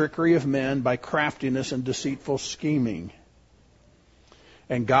 by the trickery of men, by craftiness and deceitful scheming.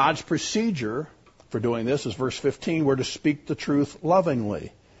 And God's procedure for doing this is verse 15, we're to speak the truth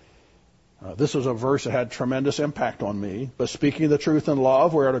lovingly. This was a verse that had tremendous impact on me. But speaking the truth in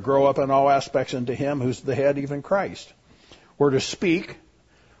love, we're to grow up in all aspects into Him who's the head, even Christ. We're to speak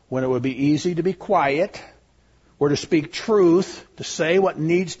when it would be easy to be quiet. We're to speak truth, to say what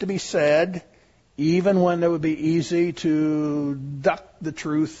needs to be said, even when it would be easy to duck the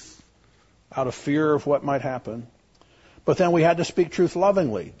truth out of fear of what might happen. But then we had to speak truth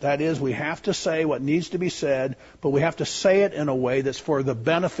lovingly. That is, we have to say what needs to be said, but we have to say it in a way that's for the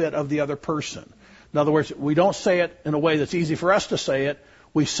benefit of the other person. In other words, we don't say it in a way that's easy for us to say it.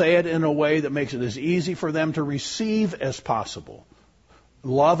 We say it in a way that makes it as easy for them to receive as possible.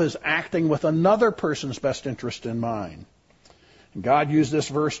 Love is acting with another person's best interest in mind. And God used this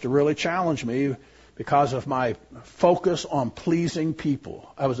verse to really challenge me because of my focus on pleasing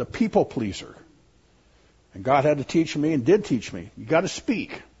people. I was a people pleaser. And God had to teach me and did teach me. You got to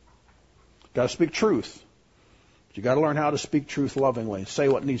speak. You got to speak truth. But you got to learn how to speak truth lovingly. Say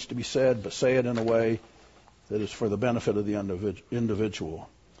what needs to be said, but say it in a way that is for the benefit of the individual.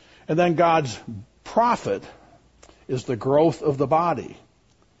 And then God's prophet is the growth of the body.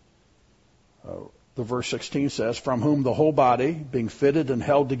 The verse 16 says, from whom the whole body, being fitted and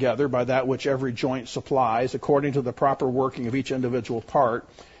held together by that which every joint supplies, according to the proper working of each individual part,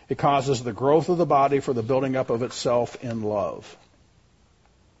 it causes the growth of the body for the building up of itself in love.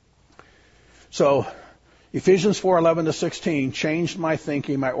 So, Ephesians 4:11-16 changed my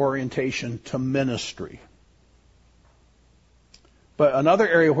thinking, my orientation to ministry. But another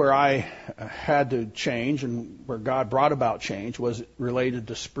area where I had to change and where God brought about change was related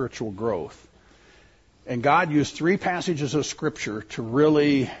to spiritual growth. And God used 3 passages of Scripture to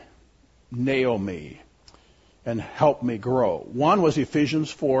really nail me and help me grow. One was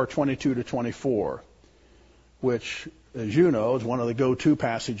Ephesians 4:22-24, which, as you know, is one of the go-to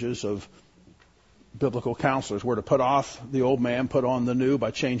passages of biblical counselors. We're to put off the old man, put on the new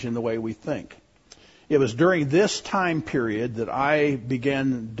by changing the way we think. It was during this time period that I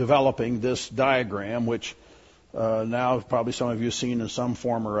began developing this diagram, which now probably some of you have seen in some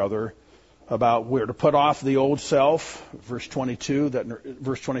form or other, about we're to put off the old self. Verse 22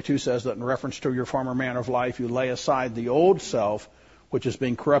 says that in reference to your former manner of life, you lay aside the old self, which is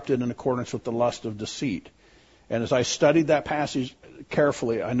being corrupted in accordance with the lust of deceit. And as I studied that passage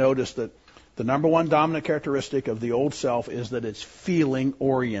carefully, I noticed that the number one dominant characteristic of the old self is that it's feeling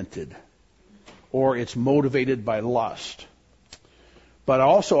oriented, or it's motivated by lust. But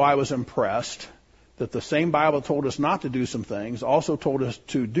also I was impressed that the same Bible told us not to do some things, also told us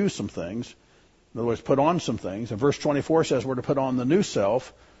to do some things. In other words, put on some things. And verse 24 says we're to put on the new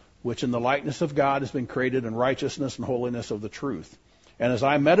self, which in the likeness of God has been created in righteousness and holiness of the truth. And as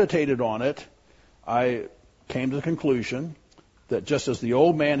I meditated on it, I came to the conclusion that just as the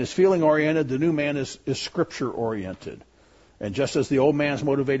old man is feeling oriented, the new man is scripture oriented. And just as the old man is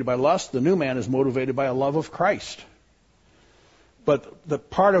motivated by lust, the new man is motivated by a love of Christ. But the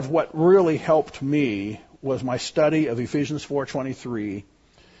part of what really helped me was my study of Ephesians 4:23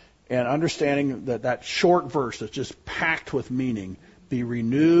 and understanding that short verse that's just packed with meaning, be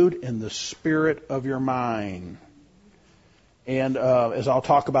renewed in the spirit of your mind. And as I'll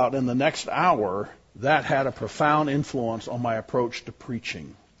talk about in the next hour, that had a profound influence on my approach to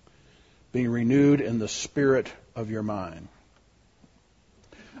preaching. Being renewed in the spirit of your mind.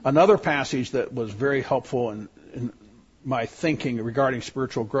 Another passage that was very helpful in my thinking regarding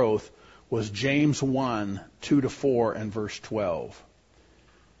spiritual growth was James 1:2-4 and verse 12.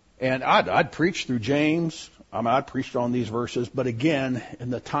 And I'd preached through James. I'd preached on these verses. But again, in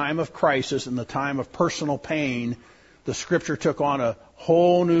the time of crisis, in the time of personal pain, the Scripture took on a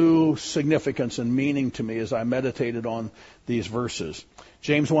whole new significance and meaning to me as I meditated on these verses.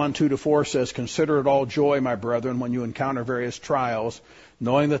 James 1:2-4 says, consider it all joy, my brethren, when you encounter various trials,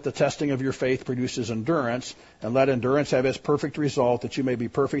 knowing that the testing of your faith produces endurance, and let endurance have its perfect result, that you may be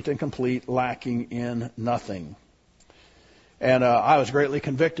perfect and complete, lacking in nothing. And I was greatly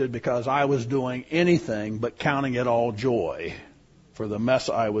convicted because I was doing anything but counting it all joy for the mess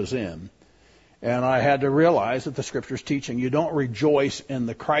I was in. And I had to realize that the Scripture's teaching, you don't rejoice in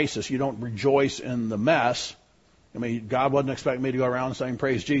the crisis, you don't rejoice in the mess. I mean, God wasn't expecting me to go around saying,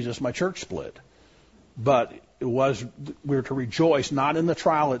 praise Jesus, my church split. But we're to rejoice not in the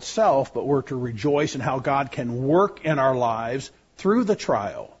trial itself, but we're to rejoice in how God can work in our lives through the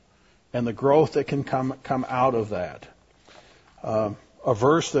trial and the growth that can come out of that. A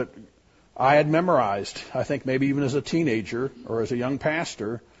verse that I had memorized, I think maybe even as a teenager or as a young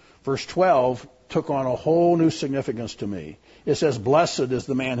pastor, verse 12 took on a whole new significance to me. It says, blessed is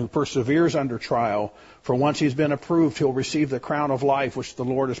the man who perseveres under trial, for once he's been approved, he'll receive the crown of life which the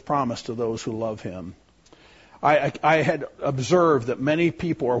Lord has promised to those who love him. I had observed that many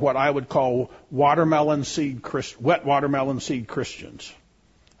people are what I would call wet watermelon seed Christians.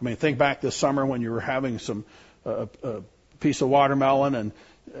 I mean, think back this summer when you were having some piece of watermelon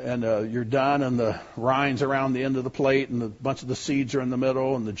and you're done and the rind's around the end of the plate and a bunch of the seeds are in the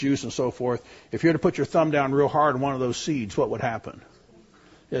middle and the juice and so forth. If you were to put your thumb down real hard on one of those seeds, what would happen?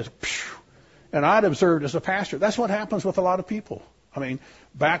 And I'd observed as a pastor, that's what happens with a lot of people. I mean,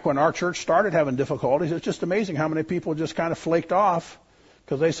 back when our church started having difficulties, it's just amazing how many people just kind of flaked off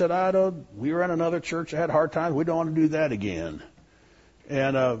because they said, we were in another church that had hard times. We don't want to do that again.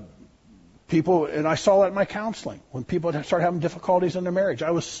 And I saw that in my counseling. When people started having difficulties in their marriage,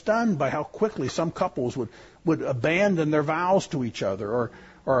 I was stunned by how quickly some couples would abandon their vows to each other,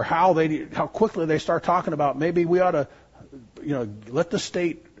 or how quickly they start talking about maybe we ought to, let the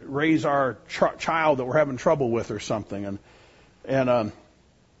state raise our child that we're having trouble with or something.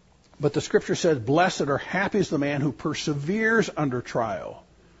 But the scripture says, blessed or happy is the man who perseveres under trial.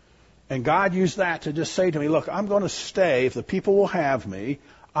 And God used that to just say to me, look, I'm going to stay if the people will have me.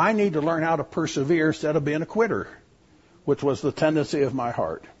 I need to learn how to persevere instead of being a quitter, which was the tendency of my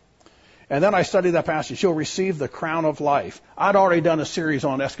heart. And then I studied that passage. You'll receive the crown of life. I'd already done a series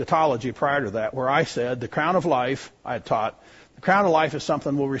on eschatology prior to that, where I said the crown of life, I had taught, the crown of life is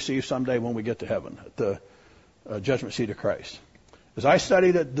something we'll receive someday when we get to heaven, at the judgment seat of Christ. As I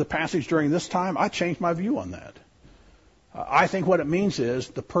studied the passage during this time, I changed my view on that. I think what it means is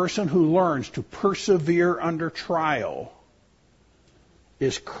the person who learns to persevere under trial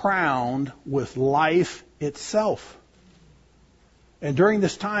is crowned with life itself. And during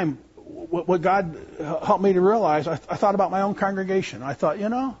this time, what God helped me to realize, I thought about my own congregation. I thought,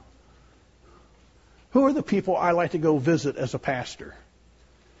 who are the people I like to go visit as a pastor?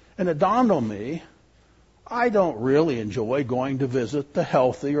 And it dawned on me, I don't really enjoy going to visit the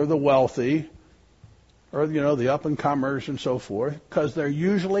healthy or the wealthy or, the up-and-comers and so forth, because they're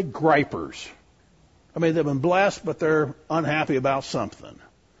usually gripers. I mean, they've been blessed, but they're unhappy about something.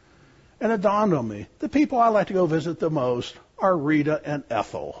 And it dawned on me, the people I like to go visit the most are Rita and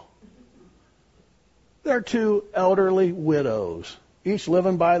Ethel. They're two elderly widows, each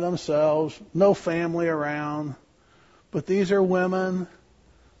living by themselves, no family around. But these are women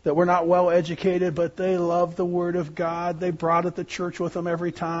that were not well educated, but they love the Word of God. They brought it to church with them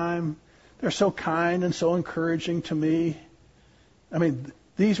every time. They're so kind and so encouraging to me. I mean,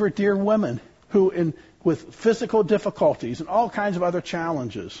 these were dear women who, with physical difficulties and all kinds of other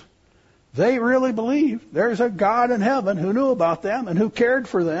challenges, they really believe there's a God in heaven who knew about them and who cared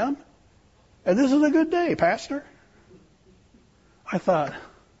for them. And this is a good day, Pastor. I thought,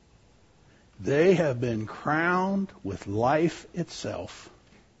 they have been crowned with life itself.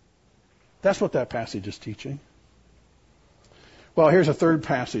 That's what that passage is teaching. Well, here's a third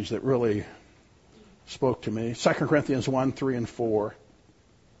passage that really spoke to me. 2 Corinthians 1, 3, and 4.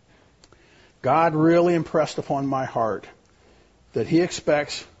 God really impressed upon my heart that He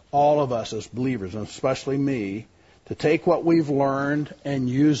expects all of us as believers, and especially me, to take what we've learned and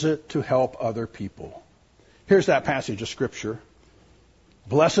use it to help other people. Here's that passage of Scripture.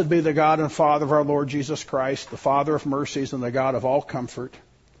 Blessed be the God and Father of our Lord Jesus Christ, the Father of mercies and the God of all comfort,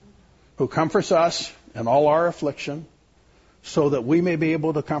 who comforts us in all our affliction, so that we may be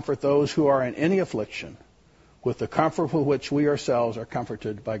able to comfort those who are in any affliction with the comfort with which we ourselves are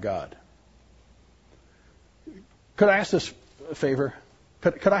comforted by God. Could I ask this favor?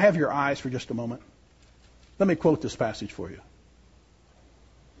 Could I have your eyes for just a moment? Let me quote this passage for you.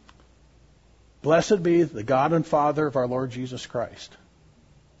 Blessed be the God and Father of our Lord Jesus Christ,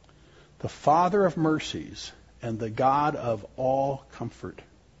 the Father of mercies and the God of all comfort,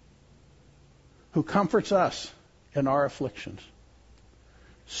 who comforts us in our afflictions,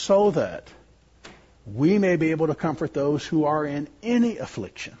 so that we may be able to comfort those who are in any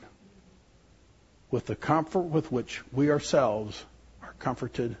affliction with the comfort with which we ourselves are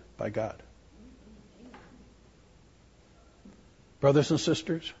comforted by God. Brothers and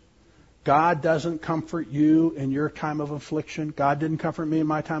sisters, God doesn't comfort you in your time of affliction. God didn't comfort me in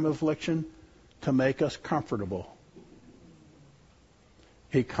my time of affliction to make us comfortable.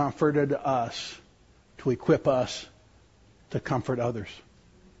 He comforted us to equip us to comfort others.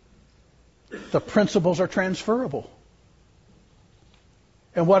 The principles are transferable.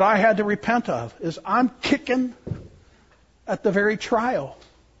 And what I had to repent of is I'm kicking at the very trial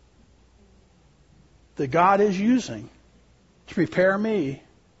that God is using to prepare me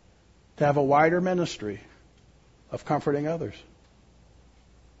to have a wider ministry of comforting others.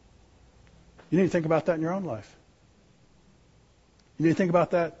 You need to think about that in your own life. You need to think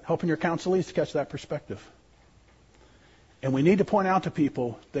about that, helping your counselees to catch that perspective. And we need to point out to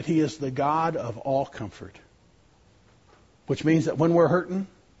people that He is the God of all comfort. Which means that when we're hurting,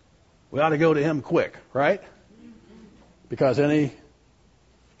 we ought to go to Him quick, right? Because any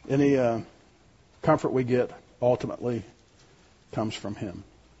comfort we get ultimately comes from Him.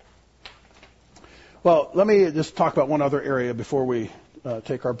 Well, let me just talk about one other area before we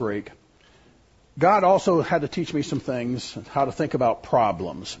take our break. God also had to teach me some things, how to think about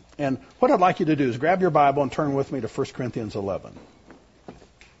problems. And what I'd like you to do is grab your Bible and turn with me to 1 Corinthians 11.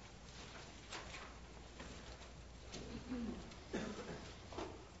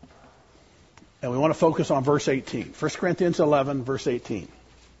 And we want to focus on verse 18. 1 Corinthians 11, verse 18.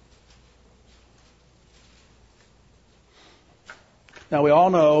 Now, we all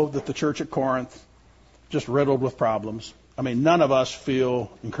know that the church at Corinth just riddled with problems. I mean, none of us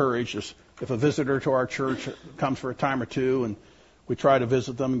feel encouraged if a visitor to our church comes for a time or two and we try to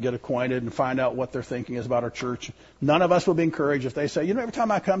visit them and get acquainted and find out what their thinking is about our church. None of us will be encouraged if they say, every time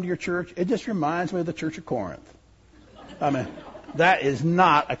I come to your church, it just reminds me of the church at Corinth. I mean, that is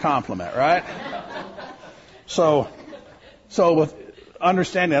not a compliment, right? So with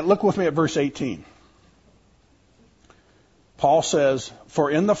understanding that, look with me at verse 18. Paul says,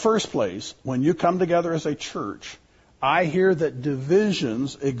 "For in the first place, when you come together as a church, I hear that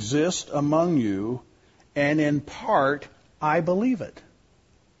divisions exist among you, and in part, I believe it."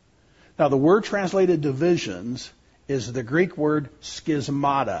 Now, the word translated divisions is the Greek word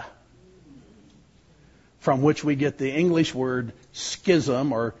schismata, from which we get the English word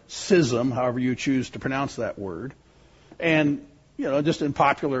schism or schism, however you choose to pronounce that word. And, just in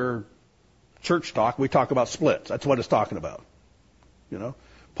popular church talk, we talk about splits. That's what it's talking about.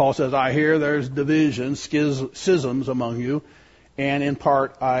 Paul says, "I hear there's divisions, schisms among you, and in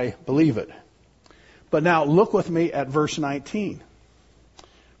part I believe it." But now look with me at verse 19.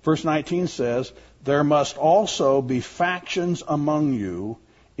 Verse 19 says, "There must also be factions among you,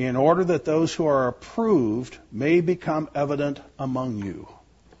 in order that those who are approved may become evident among you."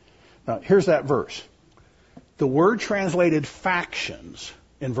 Now, here's that verse. The word translated factions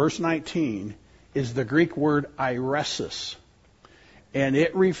in verse 19 is the Greek word airesis. And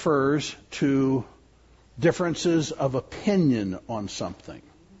it refers to differences of opinion on something.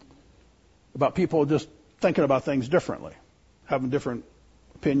 About people just thinking about things differently, having different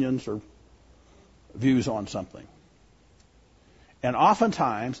opinions or views on something. And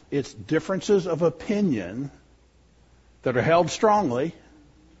oftentimes, it's differences of opinion that are held strongly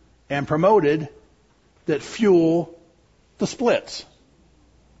and promoted that fuel the splits.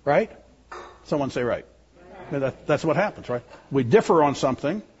 Right? Someone say right. That's what happens, right? We differ on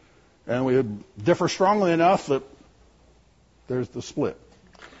something, and we differ strongly enough that there's the split.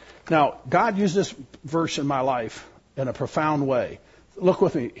 Now, God used this verse in my life in a profound way. Look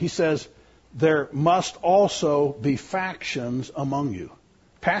with me. He says, "There must also be factions among you."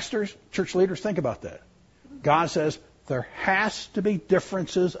 Pastors, church leaders, think about that. God says, there has to be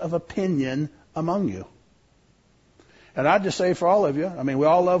differences of opinion among you. And I'd just say for all of you, we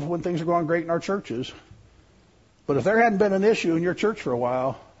all love when things are going great in our churches. But if there hadn't been an issue in your church for a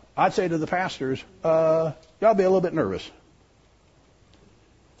while, I'd say to the pastors, y'all be a little bit nervous.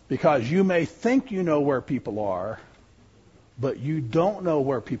 Because you may think you know where people are, but you don't know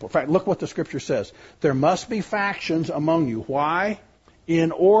where people are. In fact, look what the scripture says. There must be factions among you. Why?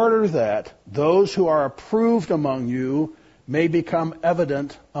 In order that those who are approved among you may become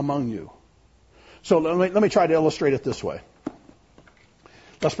evident among you. So let me try to illustrate it this way.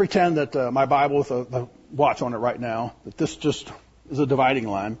 Let's pretend that my Bible with the watch on it right now, that this just is a dividing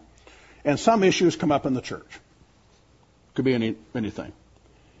line, and some issues come up in the church. Could be anything.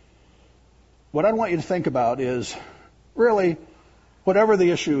 What I want you to think about is, really, whatever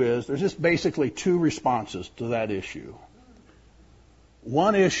the issue is, there's just basically two responses to that issue.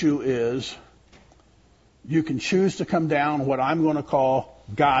 One issue is you can choose to come down what I'm going to call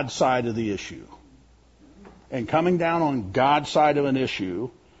God's side of the issue. And coming down on God's side of an issue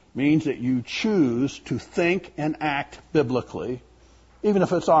means that you choose to think and act biblically, even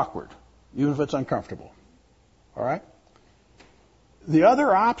if it's awkward, even if it's uncomfortable. All right? The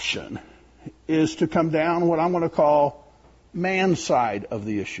other option is to come down what I'm going to call man's side of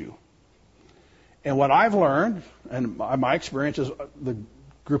the issue. And what I've learned, and my experience is the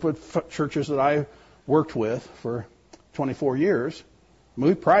group of churches that I worked with for 24 years,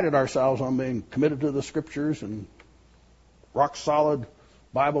 we prided ourselves on being committed to the scriptures and rock solid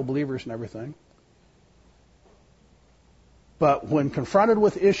Bible believers and everything. But when confronted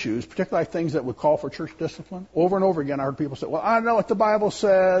with issues, particularly things that would call for church discipline, over and over again I heard people say, "Well, I know what the Bible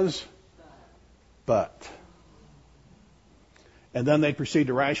says, but..." And then they proceed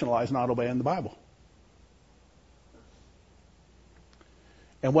to rationalize not obeying the Bible.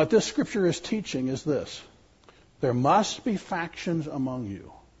 And what this scripture is teaching is this. There must be factions among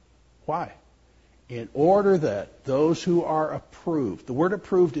you. Why? In order that those who are approved, the word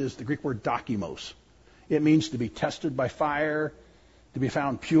approved is the Greek word dokimos. It means to be tested by fire, to be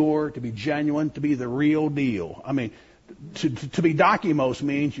found pure, to be genuine, to be the real deal. To be dokimos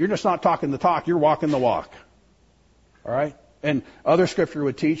means you're just not talking the talk, you're walking the walk. All right? And other scripture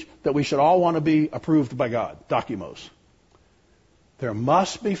would teach that we should all want to be approved by God, dokimos. There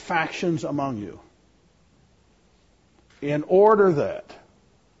must be factions among you in order that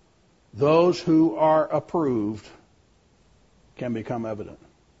those who are approved can become evident.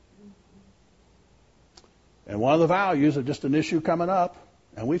 And one of the values of just an issue coming up,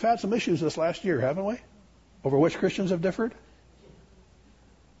 and we've had some issues this last year, haven't we? Over which Christians have differed?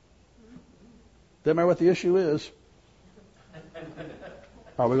 Doesn't matter what the issue is.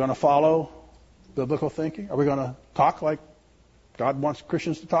 Are we going to follow biblical thinking? Are we going to talk like God wants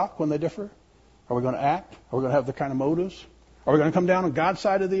Christians to talk when they differ? Are we going to act? Are we going to have the kind of motives? Are we going to come down on God's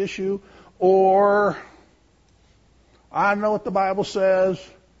side of the issue? Or, I know what the Bible says,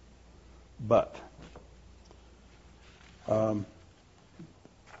 but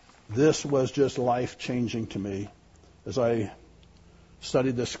this was just life-changing to me as I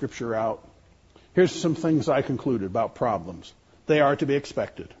studied this scripture out. Here's some things I concluded about problems. They are to be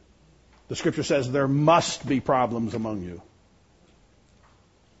expected. The scripture says there must be problems among you.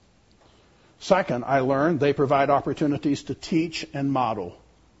 Second, I learned they provide opportunities to teach and model.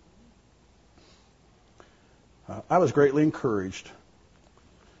 I was greatly encouraged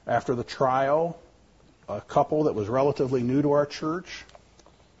after the trial. A couple that was relatively new to our church,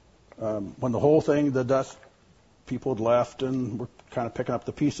 when the whole thing, the dust people had left and were kind of picking up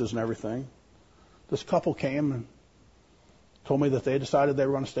the pieces and everything, this couple came and told me that they decided they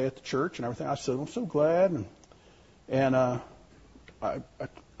were going to stay at the church and everything. I said, I'm so glad. And I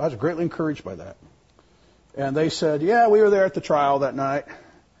was greatly encouraged by that. And they said, yeah, we were there at the trial that night.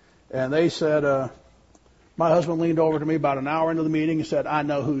 And they said, my husband leaned over to me about an hour into the meeting and said, I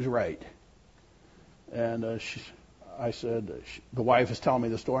know who's right. And I said, the wife is telling me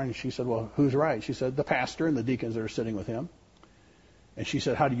the story, and she said, well, who's right? She said, the pastor and the deacons that are sitting with him. And she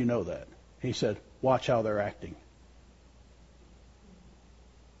said, how do you know that? He said, watch how they're acting.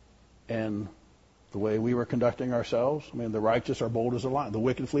 And the way we were conducting ourselves, I mean, the righteous are bold as a lion. The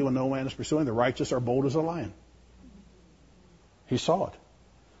wicked flee when no man is pursuing. The righteous are bold as a lion. He saw it.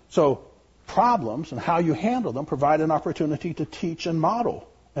 So problems and how you handle them provide an opportunity to teach and model.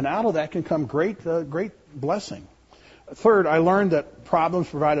 And out of that can come great blessing. Third, I learned that problems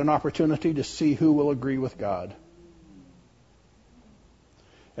provide an opportunity to see who will agree with God.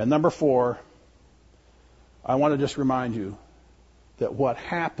 And number 4, I want to just remind you that what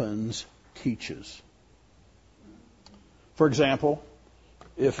happens teaches. For example,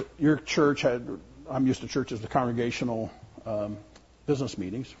 if your church had, I'm used to churches, the congregational business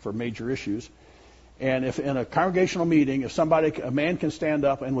meetings for major issues. And if in a congregational meeting, if a man can stand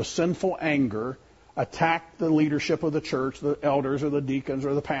up and with sinful anger attack the leadership of the church, the elders or the deacons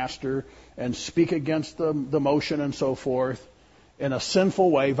or the pastor, and speak against the motion and so forth, in a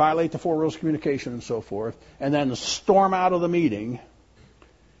sinful way, violate the 4 rules of communication and so forth, and then storm out of the meeting,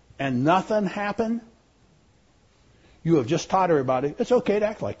 and nothing happened, you have just taught everybody it's okay to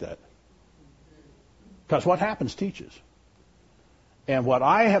act like that. Because what happens teaches. And what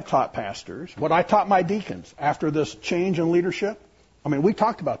I have taught pastors, what I taught my deacons after this change in leadership, I mean, we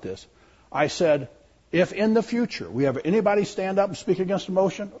talked about this. I said, if in the future we have anybody stand up and speak against a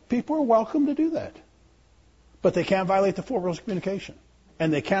motion, people are welcome to do that. But they can't violate the 4 rules of communication.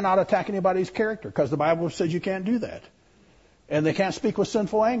 And they cannot attack anybody's character because the Bible says you can't do that. And they can't speak with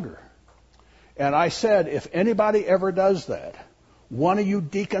sinful anger. And I said, if anybody ever does that, one of you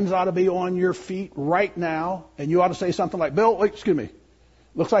deacons ought to be on your feet right now, and you ought to say something like, Bill, wait, excuse me,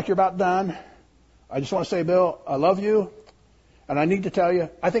 looks like you're about done. I just want to say, Bill, I love you, and I need to tell you,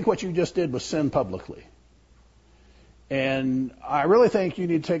 I think what you just did was sin publicly. And I really think you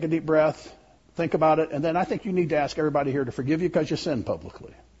need to take a deep breath, think about it, and then I think you need to ask everybody here to forgive you because you sinned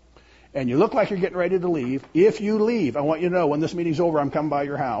publicly. And you look like you're getting ready to leave. If you leave, I want you to know when this meeting's over, I'm coming by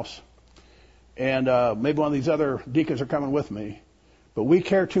your house. And maybe one of these other deacons are coming with me. But we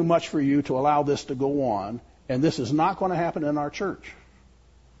care too much for you to allow this to go on, and this is not going to happen in our church.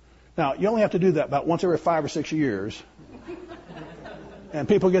 Now, you only have to do that about once every 5 or 6 years. And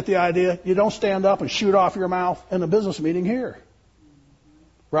people get the idea. You don't stand up and shoot off your mouth in a business meeting here.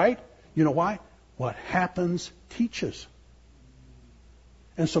 Right? You know why? What happens teaches.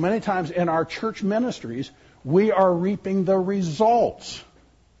 And so many times in our church ministries, we are reaping the results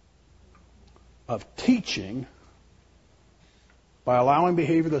of teaching by allowing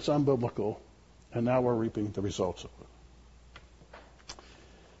behavior that's unbiblical, and now we're reaping the results of it.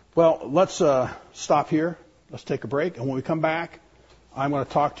 Well, let's stop here. Let's take a break, and when we come back, I'm going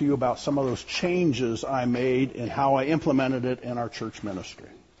to talk to you about some of those changes I made and how I implemented it in our church ministry.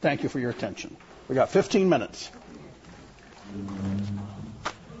 Thank you for your attention. We got 15 minutes.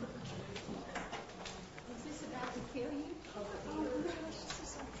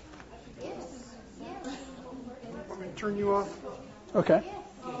 turn you off. Okay.